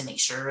assets to make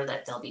sure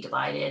that they'll be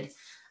divided.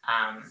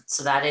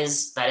 So that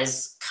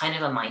is kind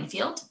of a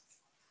minefield.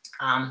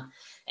 And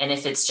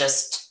if it's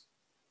just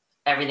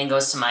everything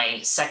goes to my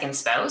second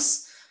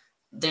spouse,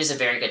 there's a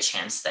very good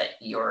chance that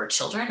your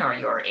children or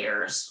your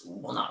heirs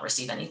will not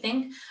receive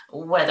anything,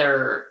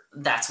 whether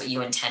that's what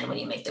you intend when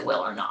you make the will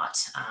or not.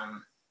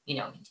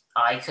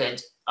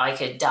 I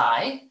could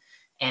die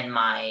and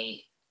I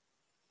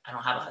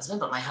don't have a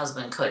husband, but my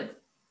husband could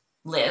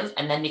live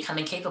and then become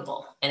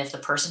incapable. And if the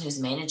person who's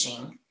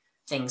managing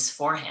things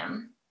for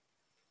him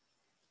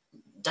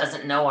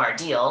doesn't know our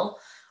deal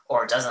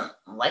or doesn't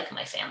like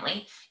my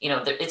family, you're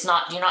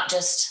not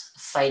just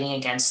fighting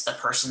against the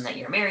person that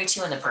you're married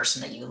to and the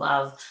person that you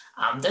love.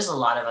 There's a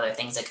lot of other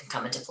things that can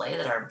come into play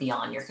that are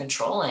beyond your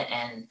control,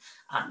 and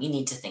you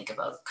need to think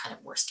about kind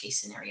of worst case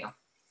scenario.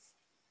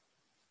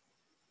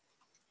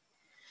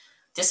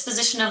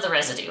 Disposition of the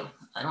residue.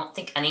 I don't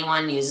think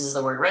anyone uses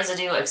the word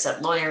residue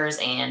except lawyers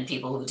and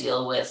people who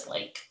deal with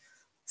like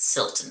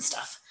silt and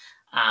stuff.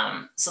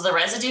 So the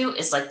residue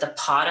is like the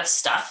pot of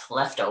stuff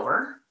left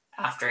over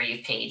after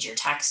you've paid your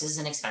taxes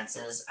and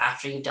expenses,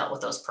 after you've dealt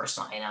with those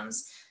personal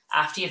items,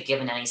 after you've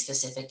given any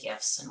specific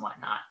gifts and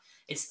whatnot.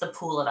 It's the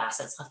pool of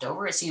assets left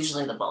over. It's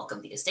usually the bulk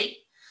of the estate.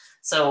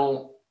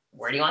 So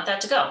where do you want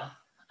that to go?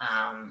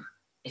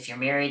 if you're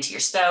married, to your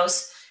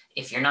spouse.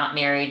 If you're not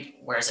married,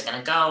 where's it going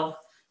to go?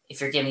 If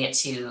you're giving it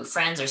to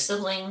friends or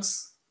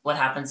siblings, what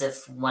happens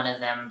if one of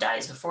them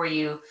dies before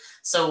you?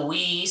 So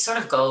we sort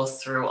of go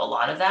through a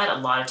lot of that. A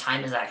lot of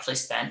time is actually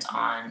spent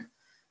on,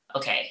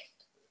 okay,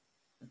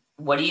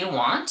 what do you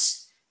want?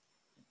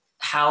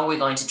 How are we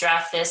going to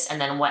draft this?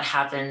 And then what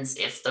happens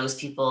if those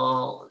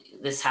people,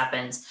 this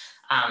happens?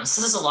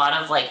 So there's a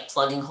lot of like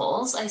plugging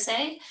holes, I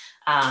say,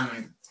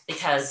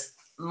 because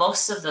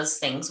most of those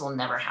things will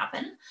never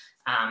happen.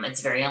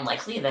 It's very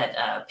unlikely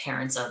that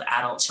parents of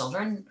adult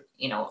children,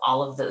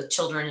 all of the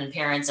children and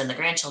parents and the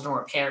grandchildren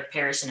will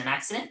perish in an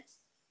accident.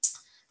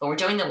 But we're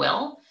doing the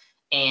will.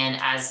 And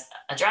as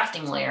a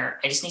drafting lawyer,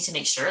 I just need to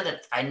make sure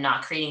that I'm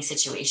not creating a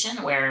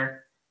situation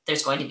where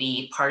there's going to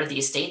be part of the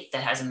estate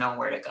that has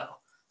nowhere to go,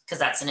 because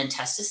that's an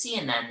intestacy,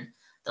 and then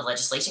the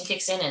legislation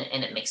kicks in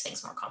and it makes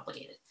things more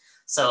complicated.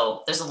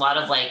 So there's a lot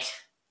of like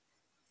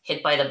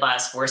hit by the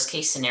bus, worst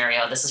case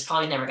scenario. This is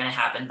probably never going to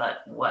happen, but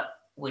what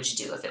would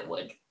you do if it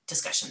would?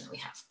 Discussion that we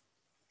have.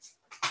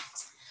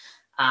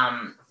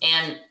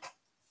 And,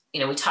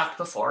 we talked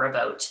before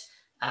about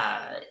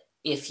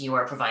if you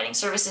are providing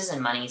services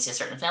and money to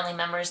certain family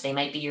members, they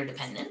might be your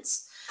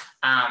dependents.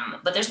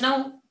 But there's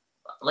no,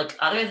 like,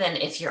 other than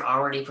if you're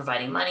already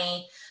providing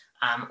money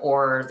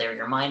or they're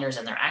your minors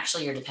and they're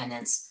actually your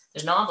dependents,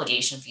 there's no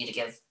obligation for you to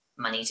give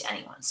money to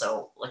anyone.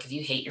 So like if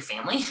you hate your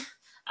family,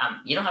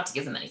 you don't have to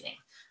give them anything.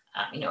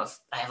 If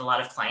I have a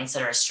lot of clients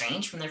that are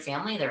estranged from their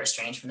family, they're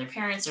estranged from their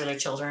parents or their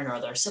children or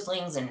their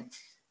siblings, and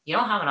you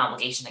don't have an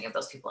obligation to give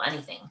those people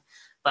anything.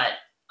 But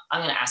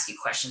I'm going to ask you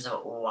questions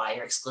about why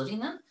you're excluding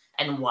them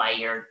and why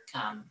you're,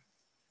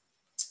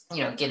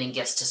 giving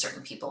gifts to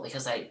certain people,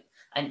 because I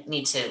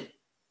need to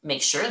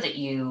make sure that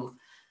you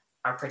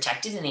are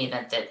protected in the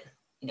event that,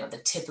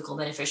 the typical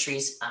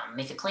beneficiaries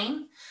make a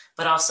claim.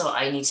 But also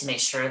I need to make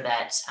sure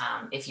that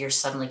if you're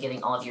suddenly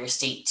giving all of your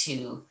estate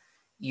to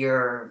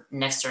your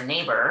next door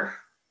neighbor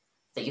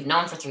that you've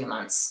known for 3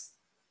 months,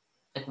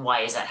 like,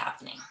 why is that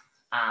happening?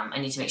 I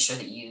need to make sure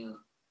that you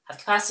have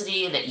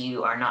capacity, that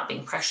you are not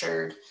being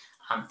pressured,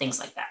 things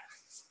like that.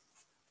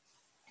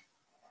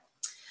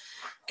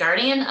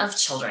 Guardian of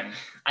children.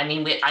 I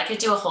mean, I could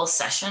do a whole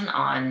session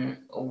on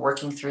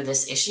working through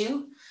this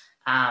issue.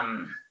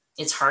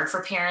 It's hard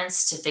for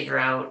parents to figure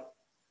out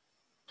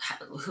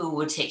who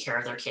would take care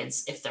of their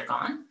kids if they're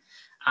gone.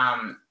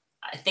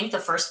 I think the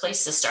first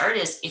place to start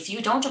is, if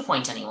you don't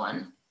appoint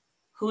anyone,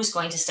 who's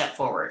going to step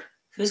forward?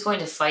 Who's going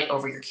to fight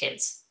over your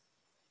kids?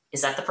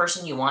 Is that the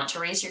person you want to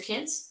raise your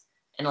kids?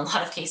 In a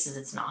lot of cases,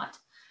 it's not.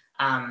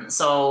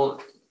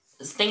 So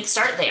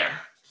start there.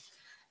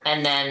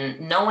 And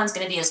then no one's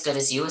going to be as good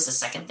as you is the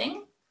second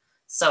thing.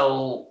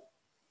 So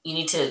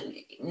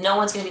no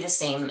one's going to be the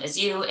same as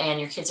you, and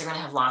your kids are going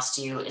to have lost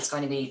you. It's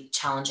going to be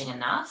challenging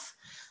enough.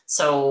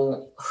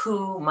 So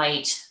who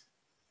might,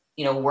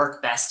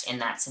 work best in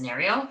that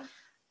scenario,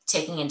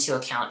 taking into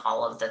account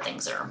all of the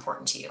things that are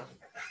important to you.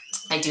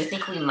 I do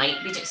think we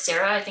might be,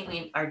 Sarah, I think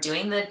we are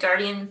doing the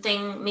guardian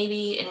thing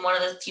maybe in one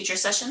of the future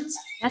sessions.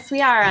 Yes,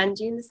 we are, on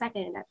June the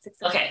 2nd at 6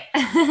 o'clock.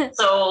 Okay,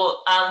 so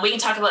we can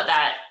talk about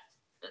that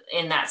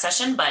in that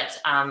session,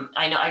 but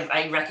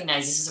I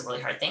recognize this is a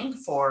really hard thing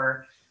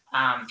for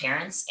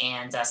parents,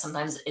 and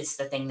sometimes it's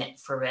the thing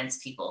that prevents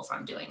people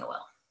from doing a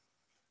will.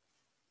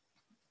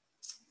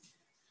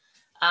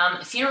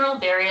 Funeral,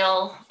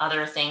 burial,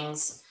 other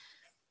things.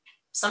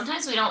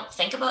 Sometimes we don't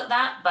think about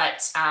that,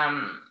 but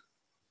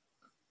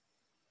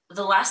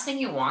the last thing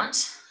you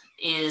want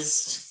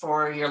is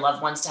for your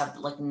loved ones to have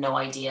like no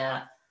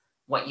idea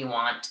what you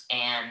want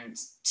and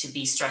to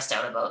be stressed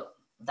out about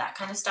that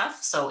kind of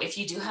stuff. So if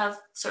you do have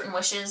certain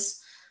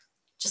wishes,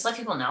 just let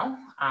people know,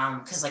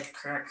 because like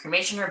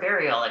cremation or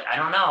burial, like, I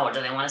don't know,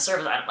 do they want to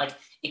serve?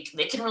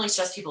 It can really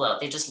stress people out.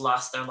 They just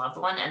lost their loved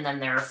one, and then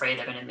they're afraid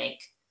they're going to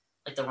make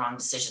like the wrong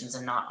decisions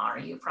and not honor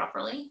you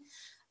properly.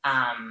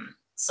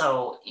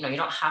 So, you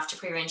don't have to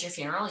prearrange your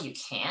funeral. You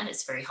can,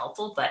 it's very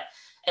helpful, but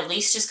at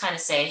least just kind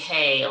of say,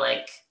 hey,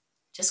 like,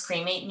 just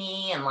cremate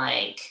me and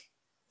like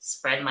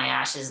spread my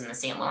ashes in the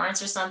St.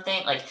 Lawrence or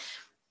something. Like,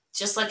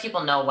 just let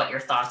people know what your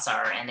thoughts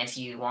are. And if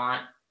you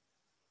want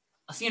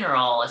a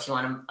funeral, if you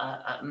want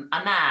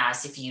a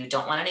mass, if you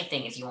don't want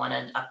anything, if you want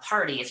a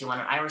party, if you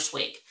want an Irish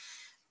wake,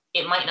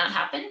 it might not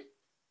happen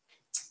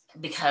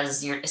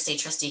because your estate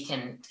trustee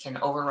can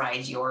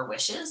override your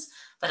wishes,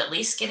 but at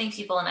least giving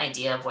people an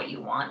idea of what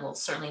you want will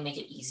certainly make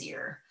it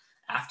easier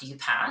after you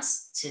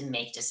pass to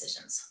make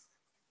decisions.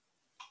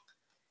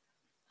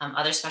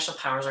 Other special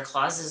powers or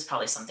clauses is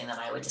probably something that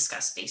I would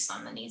discuss based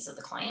on the needs of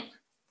the client.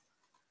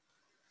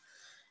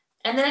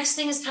 And the next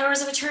thing is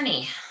powers of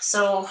attorney.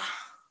 So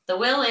the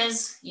will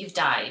is you've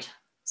died.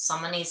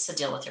 Someone needs to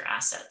deal with your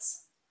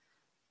assets.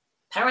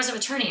 Powers of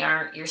attorney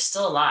are you're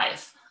still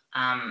alive,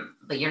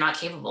 but you're not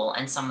capable,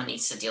 and someone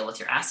needs to deal with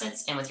your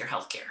assets and with your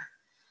healthcare.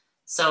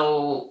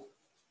 So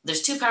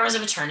there's two powers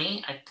of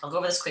attorney. I'll go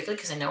over this quickly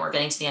because I know we're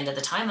getting to the end of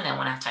the time and I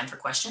want to have time for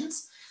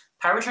questions.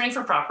 Power of attorney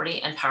for property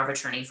and power of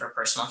attorney for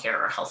personal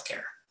care or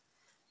healthcare.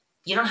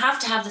 You don't have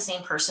to have the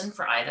same person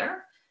for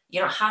either. You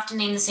don't have to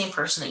name the same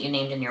person that you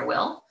named in your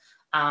will.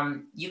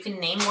 You can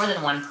name more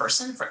than one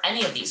person for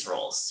any of these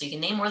roles. So you can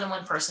name more than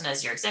one person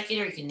as your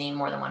executor. You can name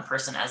more than one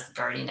person as the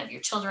guardian of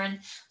your children.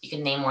 You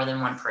can name more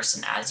than one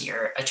person as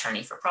your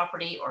attorney for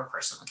property or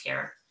personal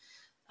care.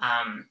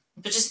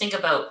 But just think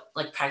about,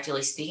 like,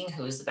 practically speaking,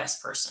 who is the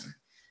best person?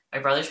 My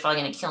brother's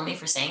probably going to kill me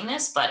for saying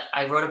this, but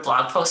I wrote a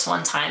blog post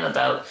one time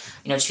about,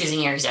 choosing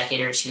your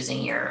executor,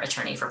 choosing your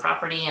attorney for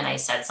property. And I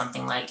said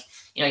something like,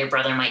 your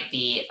brother might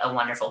be a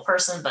wonderful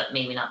person, but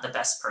maybe not the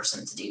best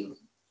person to do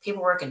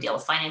paperwork and deal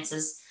with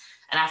finances.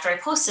 And after I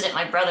posted it,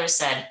 my brother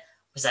said,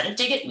 was that a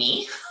dig at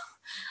me?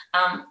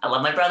 I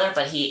love my brother,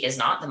 but he is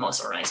not the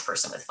most organized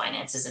person with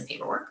finances and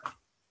paperwork.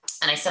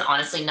 And I said,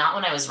 honestly, not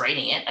when I was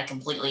writing it. I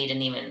completely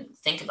didn't even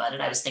think about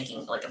it. I was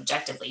thinking, like,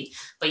 objectively,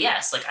 but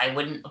yes, like, I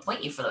wouldn't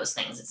appoint you for those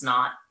things. It's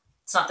not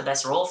the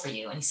best role for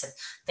you. And he said,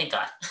 thank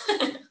God.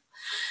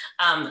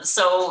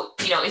 So,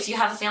 if you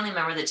have a family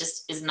member that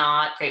just is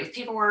not great with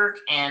paperwork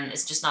and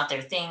it's just not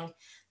their thing,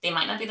 they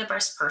might not be the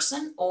best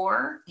person,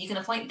 or you can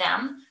appoint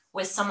them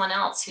with someone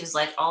else who's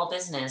like all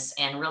business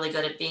and really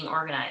good at being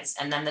organized.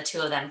 And then the two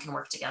of them can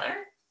work together.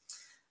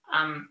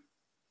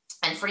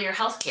 And for your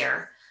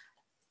healthcare,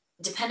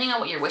 depending on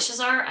what your wishes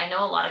are, I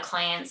know a lot of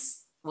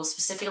clients will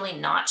specifically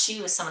not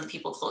choose some of the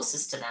people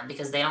closest to them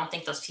because they don't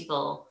think those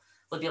people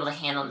would be able to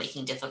handle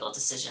making difficult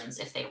decisions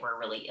if they were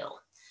really ill.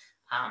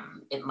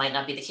 It might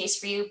not be the case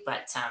for you,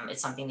 but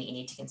it's something that you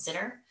need to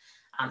consider.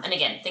 And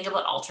again, think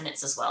about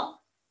alternates as well.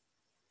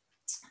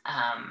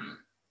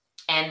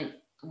 And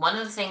one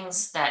of the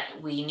things that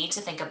we need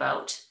to think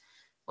about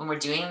when we're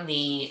doing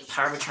the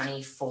power of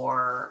attorney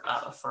for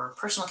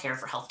personal care,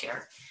 for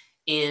healthcare,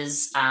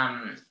 is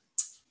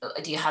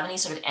do you have any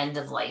sort of end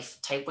of life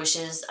type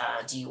wishes?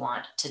 Do you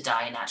want to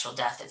die a natural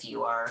death if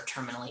you are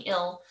terminally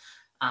ill?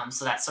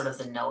 So that's sort of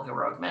the no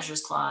heroic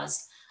measures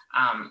clause.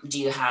 Do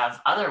you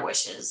have other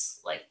wishes?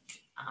 Like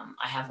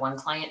I have one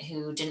client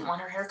who didn't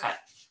want her haircut.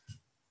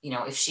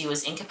 If she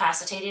was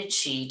incapacitated,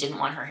 she didn't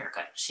want her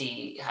haircut.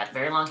 She had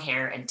very long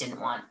hair and didn't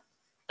want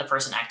the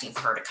person acting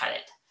for her to cut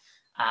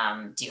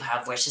it. Do you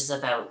have wishes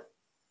about,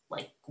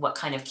 like, what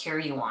kind of care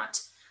you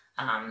want?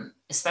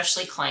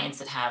 Especially clients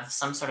that have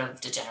some sort of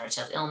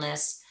degenerative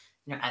illness,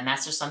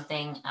 MS or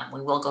something.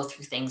 We will go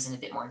through things in a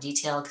bit more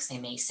detail because they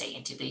may say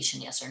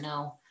intubation, yes or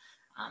no.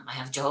 I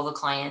have Jehovah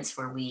clients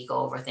where we go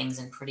over things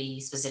in pretty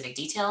specific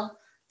detail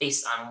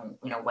based on,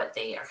 what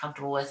they are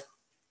comfortable with.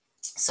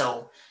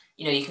 So,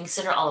 you can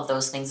consider all of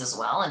those things as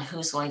well, and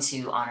who's going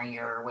to honor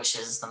your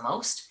wishes the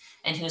most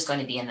and who's going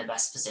to be in the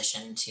best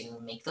position to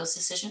make those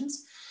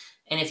decisions.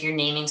 And if you're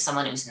naming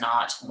someone who's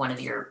not one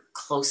of your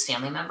close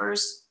family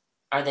members,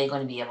 are they going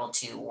to be able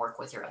to work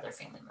with your other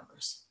family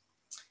members?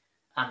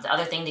 The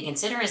other thing to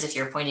consider is if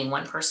you're appointing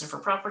one person for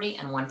property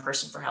and one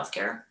person for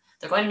healthcare,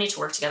 they're going to need to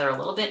work together a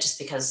little bit just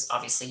because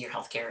obviously your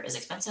healthcare is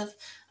expensive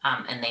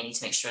and they need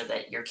to make sure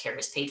that your care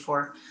is paid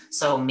for.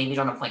 So maybe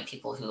don't appoint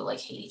people who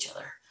hate each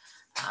other.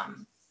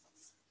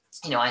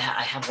 I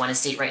have one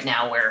estate right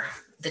now where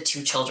the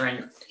two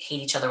children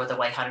hate each other with a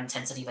white-hot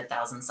intensity of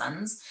 1,000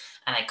 suns.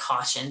 And I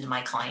cautioned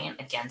my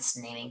client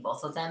against naming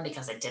both of them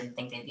because I didn't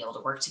think they'd be able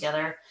to work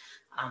together.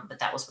 But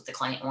that was what the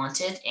client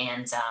wanted.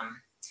 And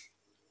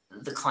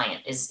the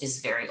client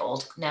is very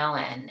old now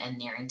and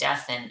nearing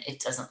death, and it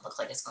doesn't look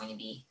like it's going to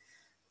be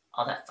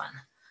all that fun.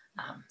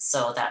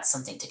 So that's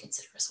something to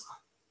consider as well.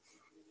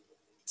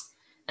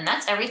 And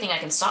that's everything. I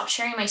can stop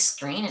sharing my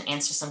screen and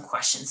answer some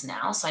questions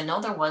now. So I know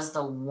there was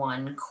the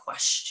one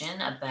question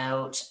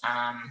about,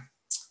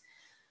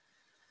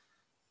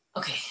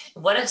 okay,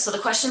 so the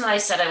question that I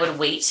said I would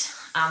wait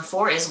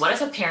for is, what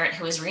if a parent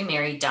who is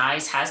remarried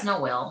dies, has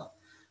no will?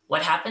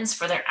 What happens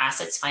for their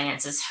assets,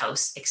 finances,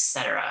 house,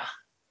 etc.?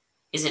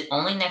 Is it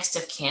only next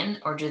of kin,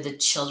 or do the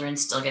children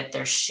still get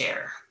their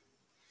share?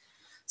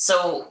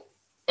 So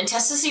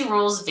intestacy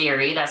rules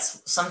vary.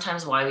 That's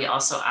sometimes why we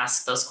also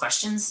ask those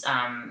questions,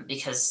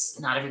 because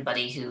not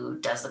everybody who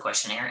does the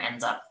questionnaire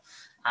ends up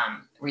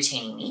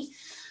retaining me.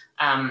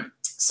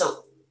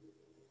 So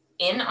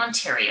in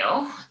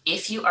Ontario,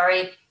 if you are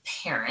a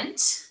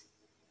parent,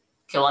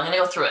 okay, well, I'm going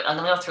to go through it. I'm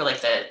going to go through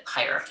the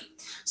hierarchy.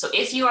 So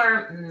if you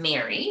are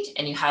married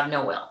and you have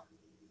no will,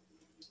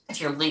 if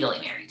you're legally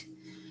married,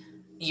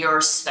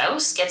 your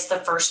spouse gets the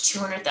first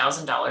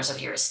 $200,000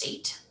 of your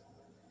estate.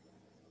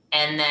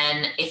 And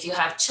then if you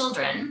have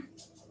children,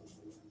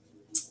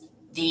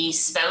 the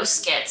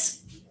spouse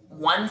gets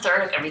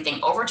 1/3 of everything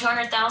over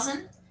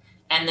 200,000,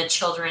 and the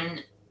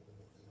children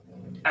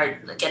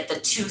get the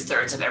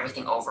 2/3 of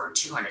everything over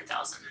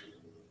 200,000.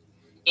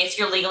 If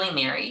you're legally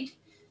married,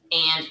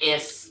 and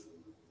if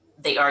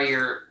they are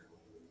your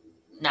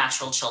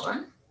natural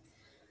children,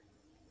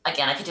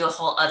 again, I could do a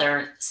whole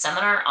other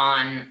seminar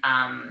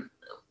on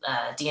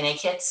DNA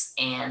kits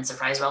and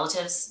surprise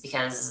relatives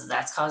because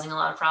that's causing a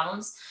lot of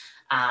problems.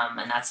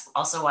 And that's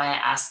also why I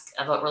ask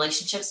about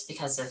relationships,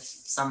 because if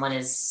someone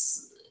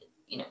is,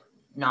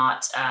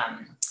 not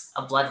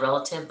a blood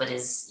relative, but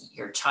is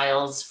your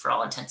child's for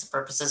all intents and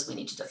purposes, we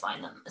need to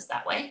define them as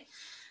that way.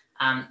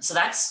 So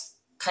that's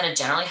kind of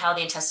generally how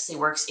the intestacy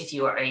works if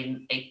you are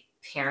a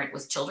parent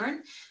with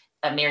children,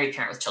 a married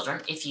parent with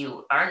children. If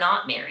you are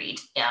not married,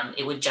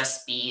 it would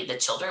just be the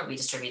children. We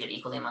distribute it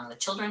equally among the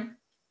children.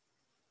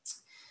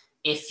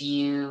 If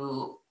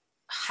you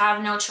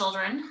have no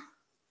children,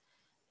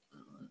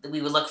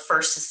 we would look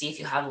first to see if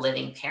you have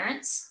living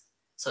parents.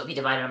 So it'd be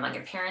divided among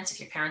your parents if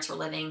your parents were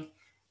living.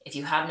 If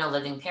you have no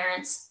living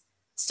parents,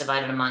 it's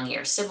divided among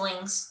your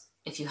siblings.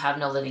 If you have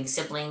no living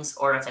siblings,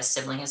 or if a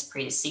sibling has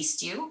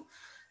predeceased you.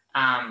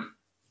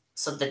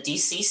 So the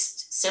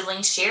deceased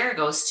sibling share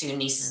goes to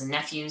nieces and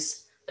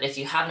nephews. But if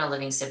you have no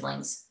living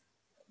siblings,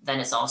 then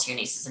it's all to your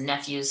nieces and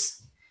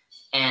nephews.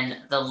 And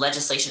the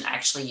legislation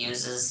actually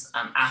uses,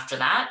 after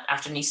that,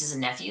 after nieces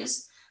and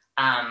nephews,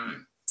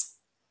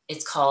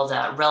 it's called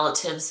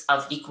relatives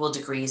of equal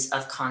degrees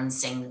of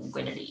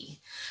consanguinity.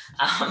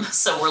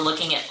 So we're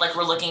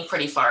looking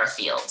pretty far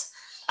afield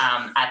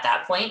at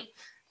that point.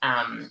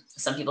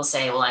 Some people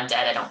say, well, I'm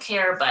dead, I don't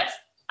care, but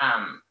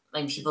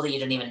people that you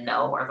don't even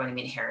know are going to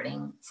be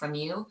inheriting from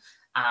you.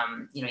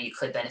 You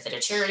could benefit a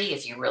charity.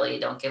 If you really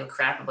don't give a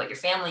crap about your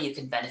family, you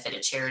can benefit a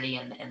charity,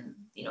 and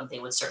they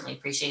would certainly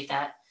appreciate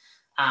that.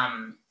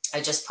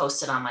 I just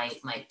posted on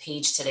my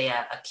page today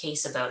a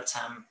case about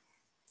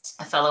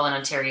a fellow in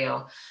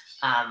Ontario.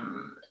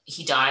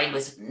 He died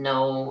with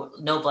no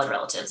blood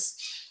relatives.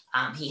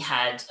 He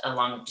had a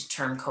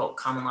long-term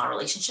common law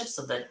relationship,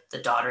 so that the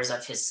daughters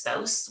of his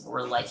spouse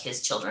were like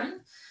his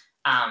children.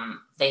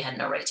 They had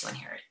no right to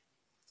inherit.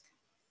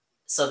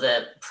 So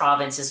the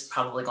province is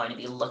probably going to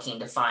be looking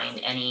to find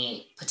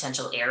any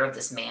potential heir of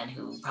this man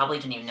who probably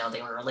didn't even know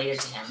they were related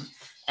to him,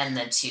 and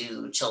the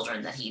two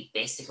children that he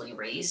basically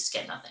raised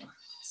get nothing.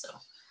 So,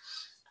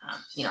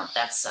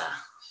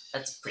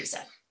 that's pretty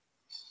sad.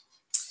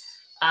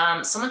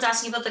 Someone's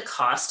asking about the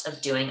cost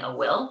of doing a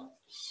will.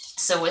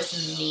 So with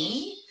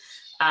me,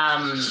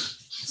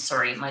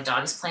 sorry, my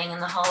dog is playing in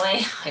the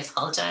hallway. I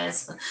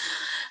apologize.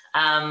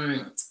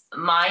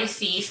 My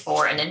fee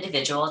for an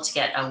individual to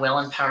get a will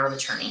and power of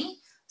attorney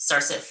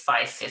starts at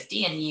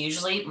 $550, and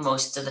usually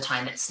most of the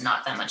time it's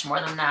not that much more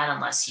than that,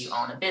 unless you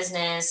own a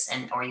business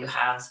or you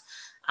have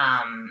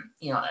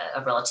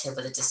a relative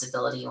with a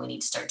disability and we need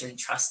to start doing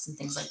trusts and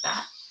things like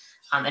that.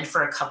 And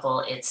for a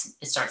couple, it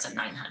starts at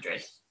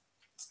 $900.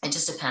 It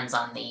just depends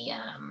on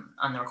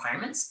the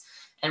requirements.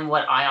 And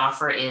what I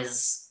offer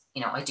is,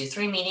 I do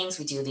 3 meetings.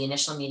 We do the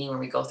initial meeting where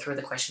we go through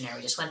the questionnaire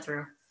we just went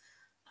through.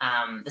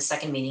 The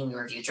second meeting, we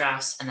review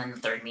drafts, and then the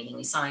third meeting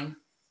we sign.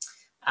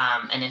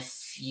 And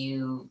if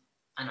you,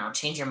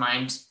 change your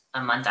mind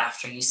a month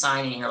after you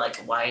sign and you're like,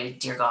 why,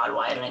 dear God,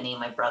 why did I name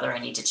my brother? I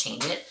need to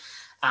change it.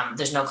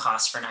 There's no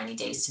cost for 90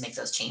 days to make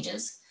those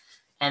changes.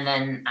 And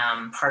then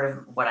part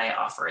of what I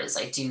offer is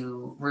I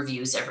do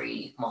reviews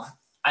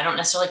I don't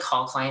necessarily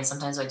call clients.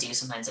 Sometimes I do,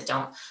 sometimes I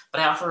don't,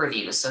 but I offer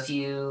reviews. So if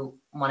you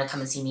want to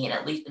come and see me in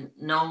at least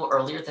no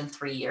earlier than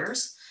 3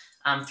 years,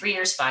 3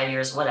 years, 5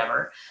 years,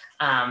 whatever,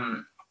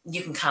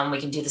 you can come. We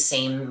can do the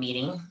same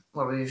meeting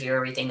where we review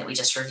everything that we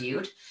just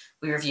reviewed.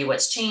 We review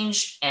what's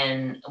changed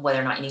and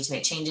whether or not you need to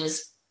make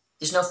changes.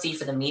 There's no fee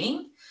for the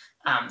meeting.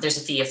 There's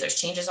a fee if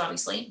there's changes,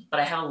 obviously, but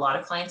I have a lot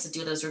of clients that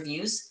do those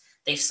reviews.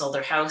 They've sold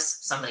their house,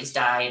 somebody's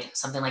died,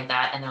 something like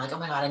that. And they're like, oh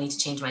my God, I need to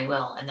change my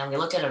will. And then we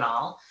look at it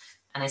all.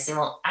 And I say,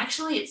 well,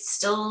 actually, it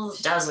still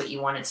does what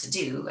you want it to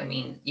do. I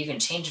mean, you can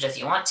change it if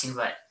you want to,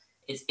 but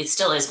it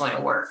still is going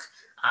to work.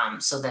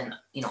 So then,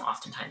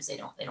 oftentimes they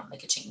don't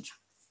make a change.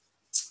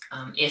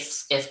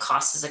 If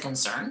cost is a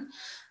concern,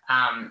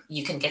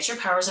 you can get your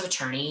powers of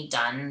attorney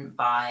done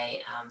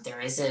by, there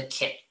is a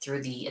kit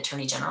through the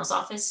Attorney General's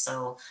office.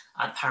 So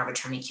a power of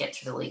attorney kit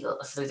through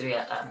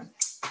the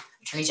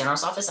Attorney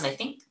General's office. And I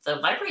think the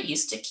library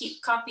used to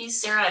keep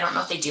copies, Sarah. I don't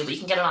know if they do, but you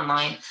can get it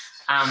online.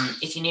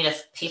 If you need a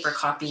paper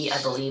copy,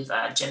 I believe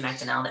Jim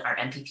McDonnell, our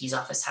MPP's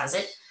office, has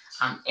it.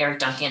 Eric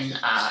Duncan,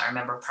 our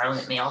member of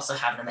parliament, may also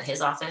have them at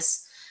his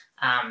office.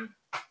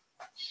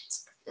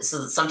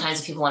 So sometimes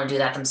if people want to do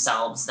that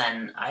themselves,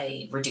 then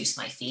I reduce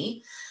my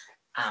fee.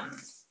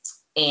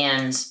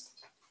 And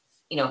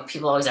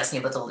people always ask me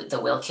about the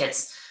will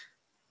kits.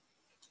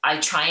 I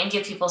try and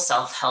give people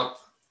self-help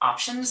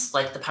options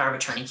like the power of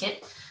attorney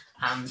kit.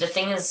 The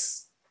thing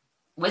is,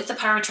 with the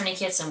power of attorney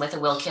kits and with a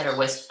will kit or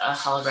with a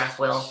holograph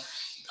will,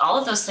 all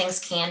of those things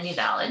can be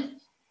valid.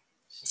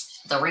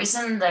 The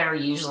reason they're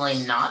usually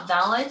not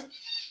valid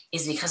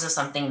is because of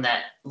something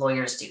that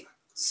lawyers do.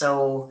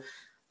 So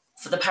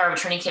for the power of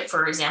attorney kit,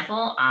 for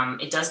example,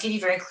 it does give you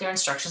very clear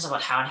instructions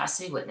about how it has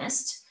to be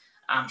witnessed.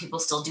 People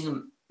still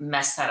do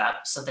mess that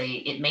up. So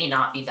it may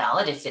not be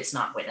valid if it's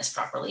not witnessed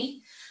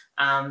properly.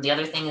 The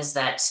other thing is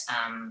that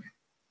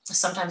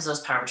sometimes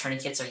those power of attorney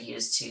kits are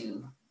used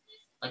to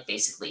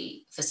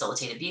basically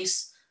facilitate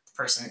abuse.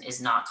 The person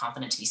is not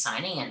competent to be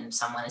signing and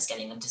someone is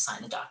getting them to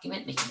sign the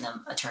document, making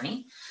them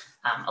attorney.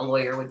 A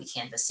lawyer would be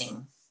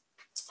canvassing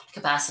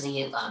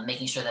capacity,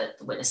 making sure that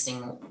the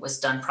witnessing was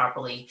done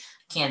properly,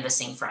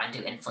 canvassing for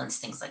undue influence,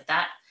 things like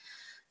that.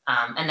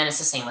 And then it's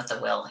the same with the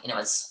will.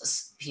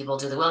 It's people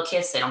do the will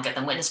kits, they don't get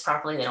them witnessed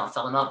properly, they don't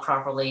fill them out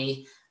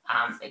properly.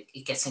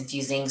 It gets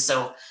confusing.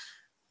 So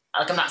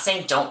I'm not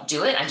saying don't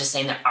do it. I'm just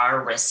saying there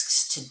are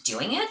risks to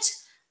doing it.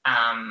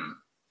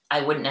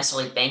 I wouldn't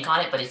necessarily bank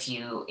on it, but if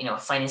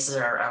if finances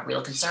are a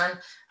real concern,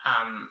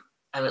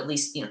 I would at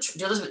least,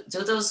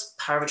 do those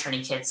power of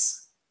attorney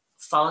kits,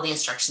 follow the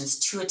instructions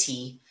to a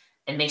T,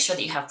 and make sure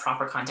that you have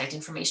proper contact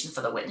information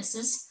for the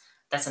witnesses.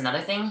 That's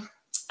another thing.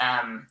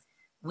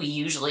 We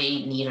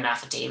usually need an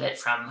affidavit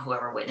from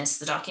whoever witnessed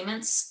the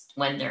documents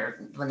when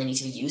they need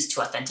to be used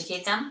to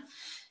authenticate them.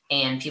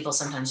 And people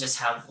sometimes just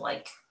have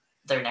like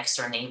their next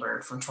door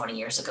neighbor from 20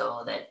 years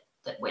ago that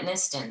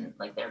witnessed, and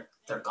like they're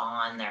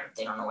gone,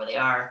 they don't know where they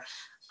are.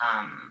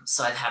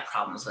 So I've had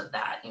problems with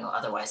that.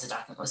 Otherwise the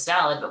document was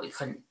valid, but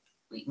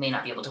we may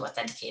not be able to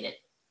authenticate it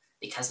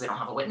because we don't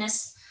have a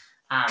witness.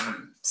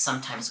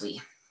 Sometimes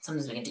we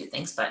can do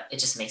things, but it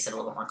just makes it a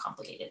little bit more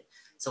complicated.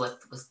 So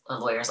with a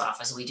lawyer's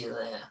office, we do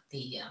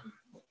the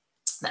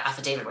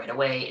affidavit right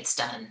away. It's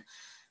done,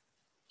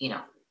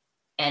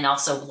 and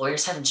also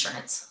lawyers have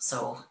insurance.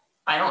 So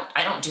I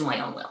don't do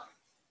my own will.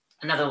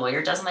 Another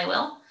lawyer does my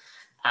will.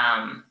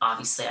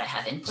 Obviously I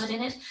have input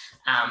in it.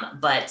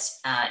 But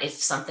if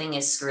something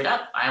is screwed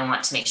up, I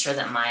want to make sure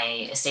that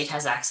my estate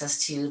has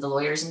access to the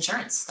lawyer's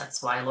insurance.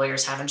 That's why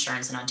lawyers have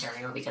insurance in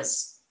Ontario,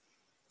 because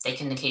they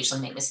can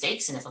occasionally make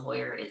mistakes. And if a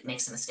lawyer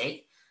makes a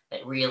mistake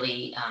that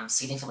really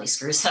significantly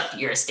screws up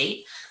your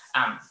estate,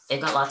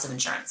 they've got lots of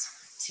insurance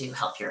to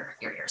help your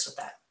heirs with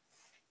that.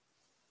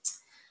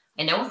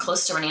 I know we're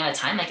close to running out of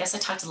time. I guess I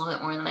talked a little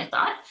bit more than I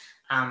thought.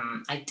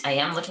 I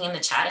am looking in the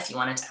chat if you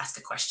wanted to ask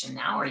a question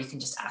now, or you can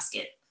just ask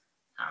it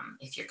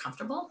if you're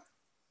comfortable.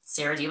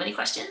 Sarah, do you have any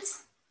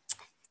questions?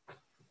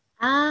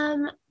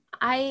 I'll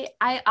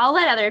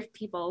let other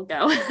people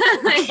go.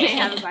 I may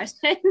have a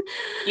question.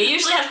 You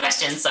usually have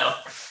questions, so.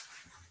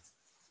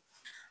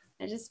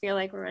 I just feel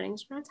like we're running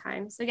short on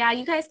time. So yeah,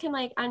 you guys can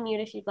like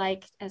unmute if you'd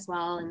like as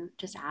well, and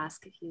just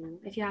ask if you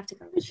have to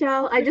go.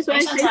 Michelle, I just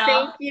want to say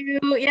thank you.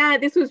 Yeah,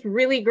 this was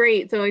really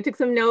great. So I took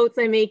some notes.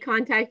 I may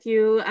contact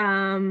you.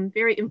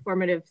 Very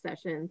informative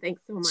session.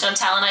 Thanks so much.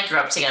 Chantal and I grew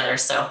up together,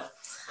 so.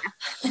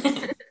 That's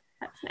nice.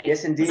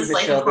 Yes, indeed,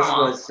 Michelle.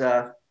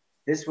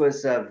 This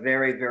was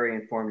very, very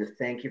informative.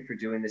 Thank you for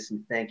doing this,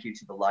 and thank you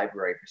to the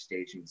library for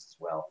staging this as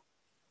well.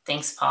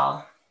 Thanks,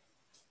 Paul.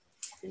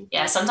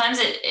 Yeah, sometimes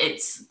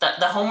it's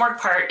the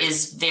homework part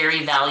is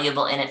very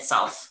valuable in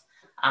itself.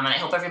 And I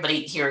hope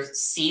everybody here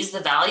sees the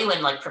value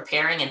in like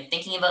preparing and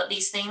thinking about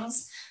these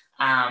things.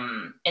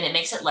 And it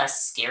makes it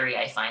less scary,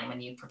 I find,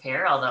 when you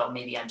prepare, although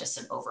maybe I'm just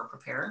an over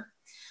preparer.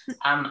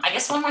 I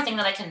guess one more thing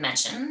that I can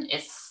mention,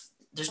 if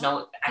there's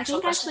no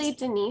actual questions.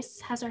 Actually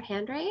Denise has her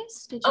hand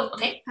raised. Did you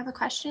have a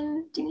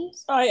question,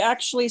 Denise? I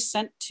actually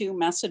sent 2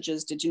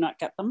 messages. Did you not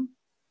get them?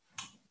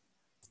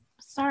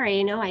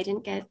 Sorry, no, I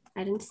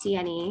didn't see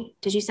any.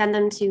 Did you send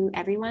them to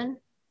everyone?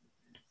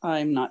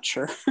 I'm not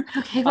sure.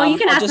 Okay, well, you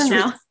can ask them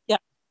now. Yeah.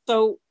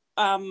 So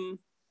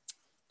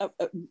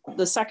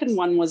the second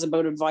one was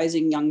about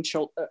advising young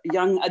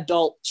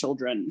adult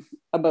children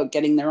about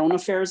getting their own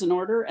affairs in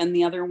order. And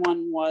the other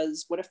one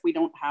was, what if we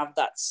don't have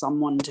that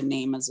someone to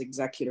name as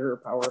executor or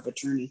power of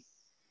attorney?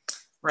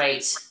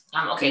 Right.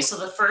 Okay, so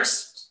the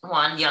first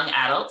one, young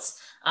adults.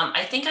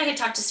 I think I had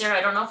talked to Sarah.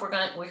 I don't know if we're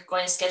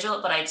going to schedule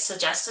it, but I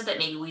suggested that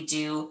maybe we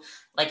do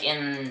like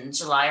in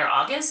July or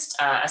August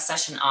a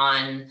session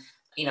on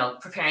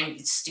preparing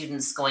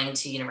students going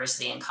to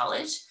university and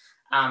college.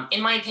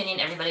 In my opinion,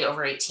 everybody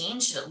over 18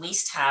 should at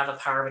least have a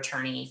power of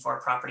attorney for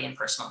property and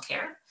personal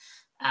care.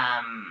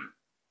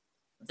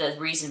 The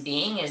reason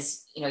being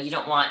is you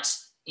don't want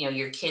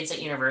your kids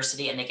at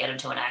university and they get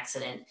into an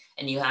accident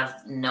and you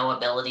have no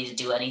ability to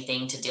do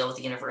anything to deal with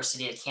the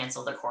university, to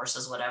cancel their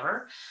courses,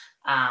 whatever.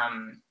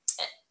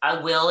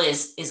 A will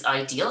is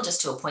ideal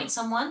just to appoint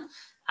someone.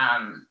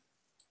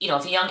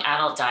 If a young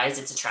adult dies,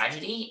 it's a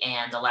tragedy,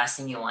 and the last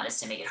thing you want is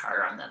to make it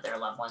harder on their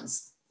loved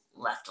ones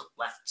left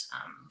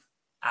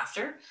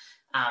after.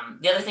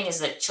 The other thing is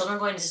that children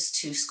going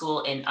to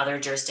school in other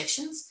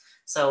jurisdictions.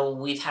 So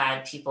we've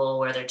had people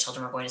where their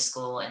children were going to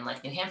school in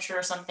like New Hampshire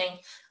or something.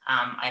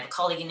 I have a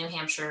colleague in New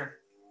Hampshire.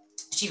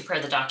 She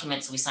prepared the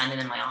documents. We signed them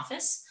in my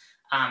office.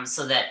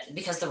 So that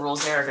because the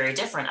rules there are very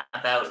different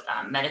about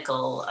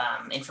medical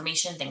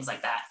information, things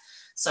like that.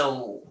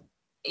 So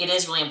it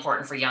is really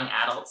important for young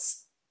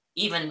adults,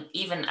 even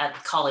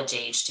at college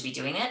age, to be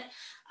doing it.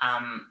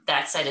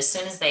 That said, as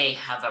soon as they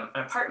have an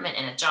apartment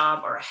and a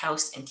job or a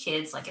house and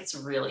kids, like it's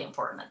really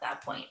important at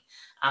that point.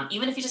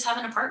 Even if you just have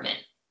an apartment,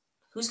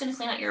 who's going to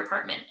clean out your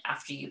apartment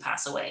after you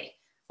pass away?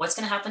 What's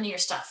going to happen to your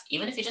stuff?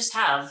 Even if you just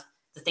have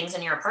the things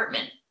in your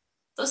apartment,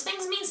 those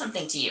things mean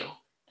something to you.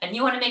 And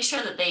you want to make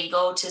sure that they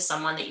go to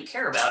someone that you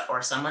care about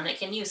or someone that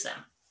can use them.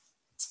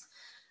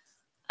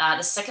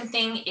 The second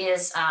thing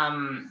is,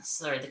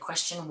 the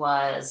question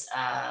was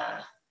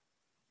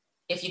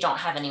if you don't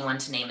have anyone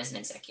to name as an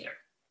executor.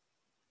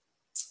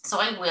 So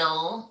I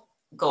will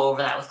go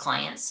over that with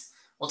clients.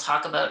 We'll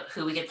talk about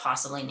who we could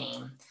possibly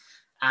name.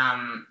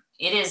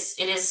 It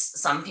is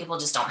some people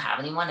just don't have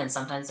anyone, and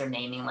sometimes they're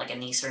naming like a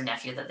niece or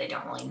nephew that they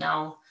don't really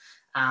know.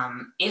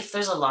 If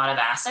there's a lot of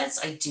assets,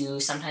 I do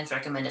sometimes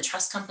recommend a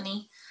trust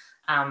company.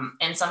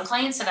 And some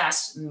clients have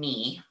asked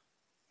me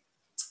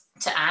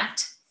to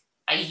act.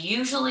 I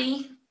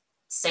usually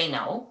say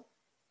no.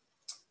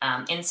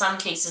 In some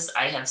cases,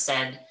 I have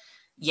said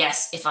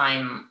yes if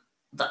I'm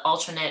the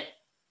alternate,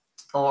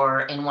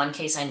 or in one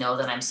case, I know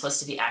that I'm supposed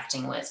to be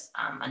acting with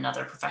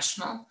another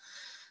professional.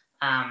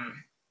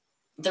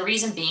 The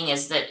reason being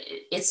is that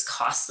it's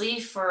costly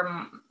it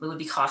would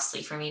be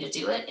costly for me to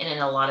do it. And in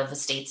a lot of the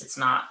states, it's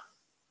not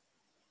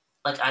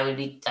like I would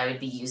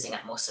be using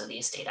up most of the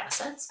estate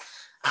assets.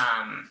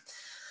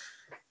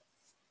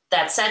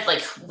 That said,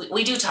 like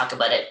we do talk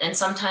about it. And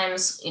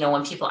sometimes,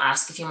 when people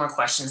ask a few more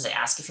questions, they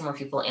ask a few more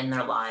people in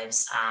their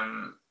lives,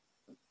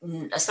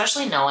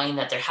 especially knowing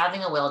that they're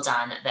having a will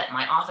done, that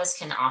my office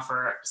can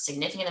offer a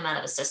significant amount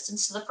of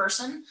assistance to the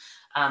person.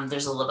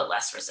 There's a little bit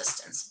less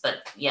resistance,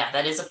 but yeah,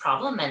 that is a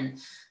problem. And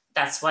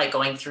that's why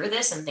going through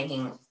this and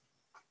thinking,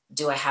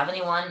 do I have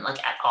anyone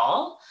like at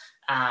all?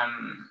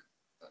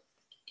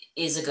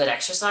 Is a good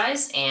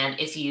exercise. And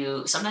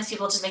sometimes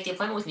people just make the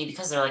appointment with me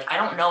because they're like, I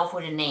don't know who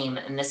to name,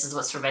 and this is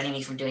what's preventing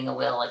me from doing a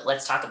will. Like,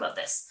 let's talk about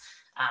this.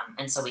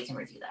 And so we can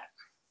review that.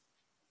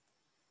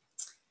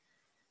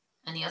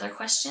 Any other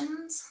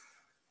questions?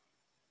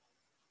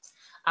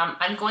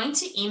 I'm going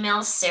to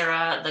email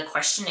Sarah the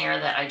questionnaire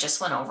that I just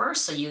went over,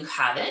 so you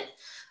have it.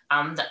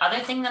 The other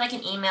thing that I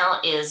can email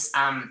is,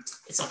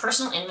 it's a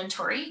personal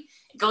inventory.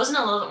 It goes in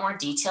a little bit more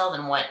detail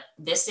than what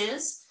this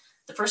is.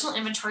 The personal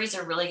inventory is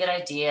a really good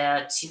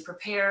idea to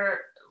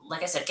prepare.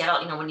 Like I said, get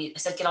all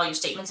your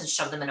statements and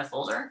shove them in a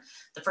folder.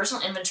 The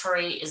personal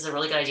inventory is a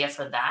really good idea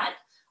for that,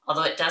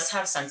 although it does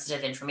have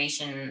sensitive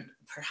information,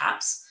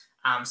 perhaps.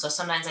 So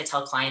sometimes I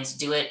tell clients,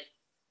 do it,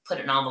 put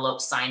it in an envelope,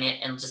 sign it,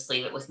 and just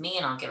leave it with me,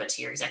 and I'll give it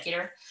to your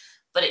executor.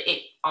 But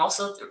it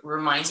also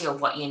reminds you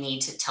of what you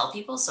need to tell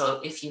people.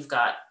 So if you've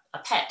got a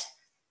pet,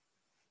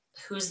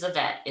 who's the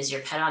vet? Is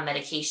your pet on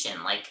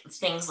medication? Like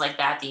things like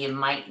that you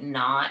might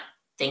not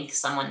think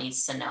someone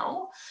needs to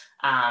know.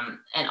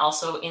 And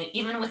also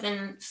even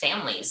within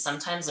families,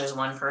 sometimes there's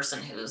one person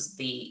who's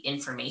the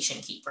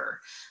information keeper.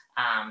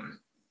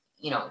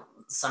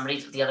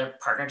 The other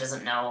partner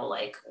doesn't know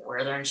like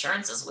where their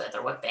insurance is with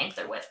or what bank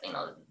they're with,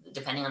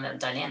 depending on the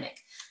dynamic.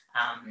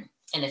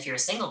 And if you're a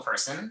single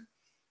person,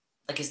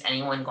 like, is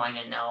anyone going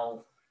to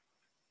know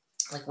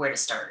like where to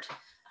start?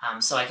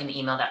 So I can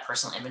email that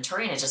personal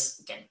inventory, and it just,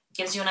 again,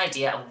 gives you an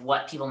idea of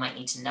what people might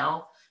need to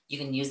know. You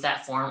can use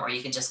that form, or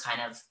you can just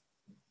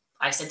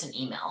I sent an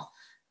email.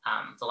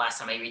 The last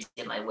time I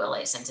redid my will,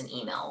 I sent an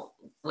email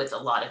with a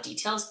lot of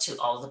details to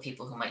all of the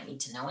people who might need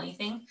to know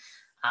anything.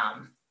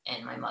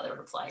 And my mother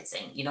replied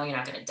saying, you're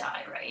not going to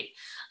die, right?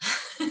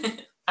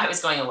 I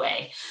was going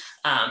away,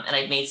 and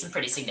I'd made some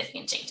pretty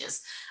significant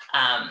changes.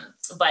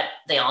 But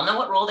they all know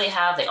what role they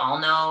have. They all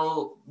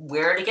know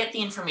where to get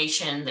the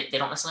information. They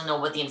don't necessarily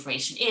know what the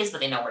information is, but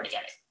they know where to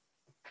get it.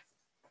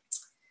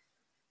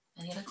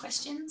 Any other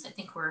questions? I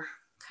think we're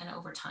kind of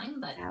over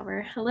time, but yeah,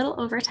 we're a little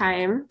over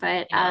time,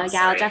 but I'll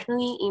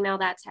definitely email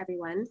that to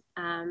everyone.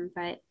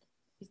 But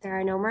if there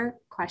are no more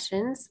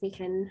questions, we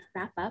can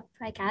wrap up,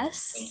 I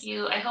guess. Thank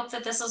you. I hope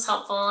that this was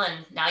helpful,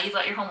 and now you've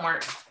got your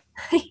homework.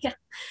 Yeah.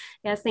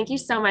 Yes, thank you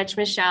so much,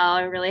 Michelle.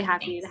 I'm really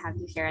happy to have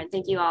you here, and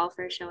thank you all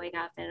for showing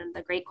up and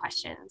the great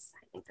questions.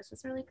 I think this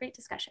was a really great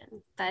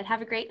discussion, but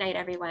have a great night,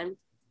 everyone.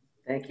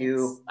 Thank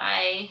you.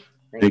 Bye.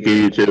 Thank you,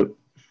 you too.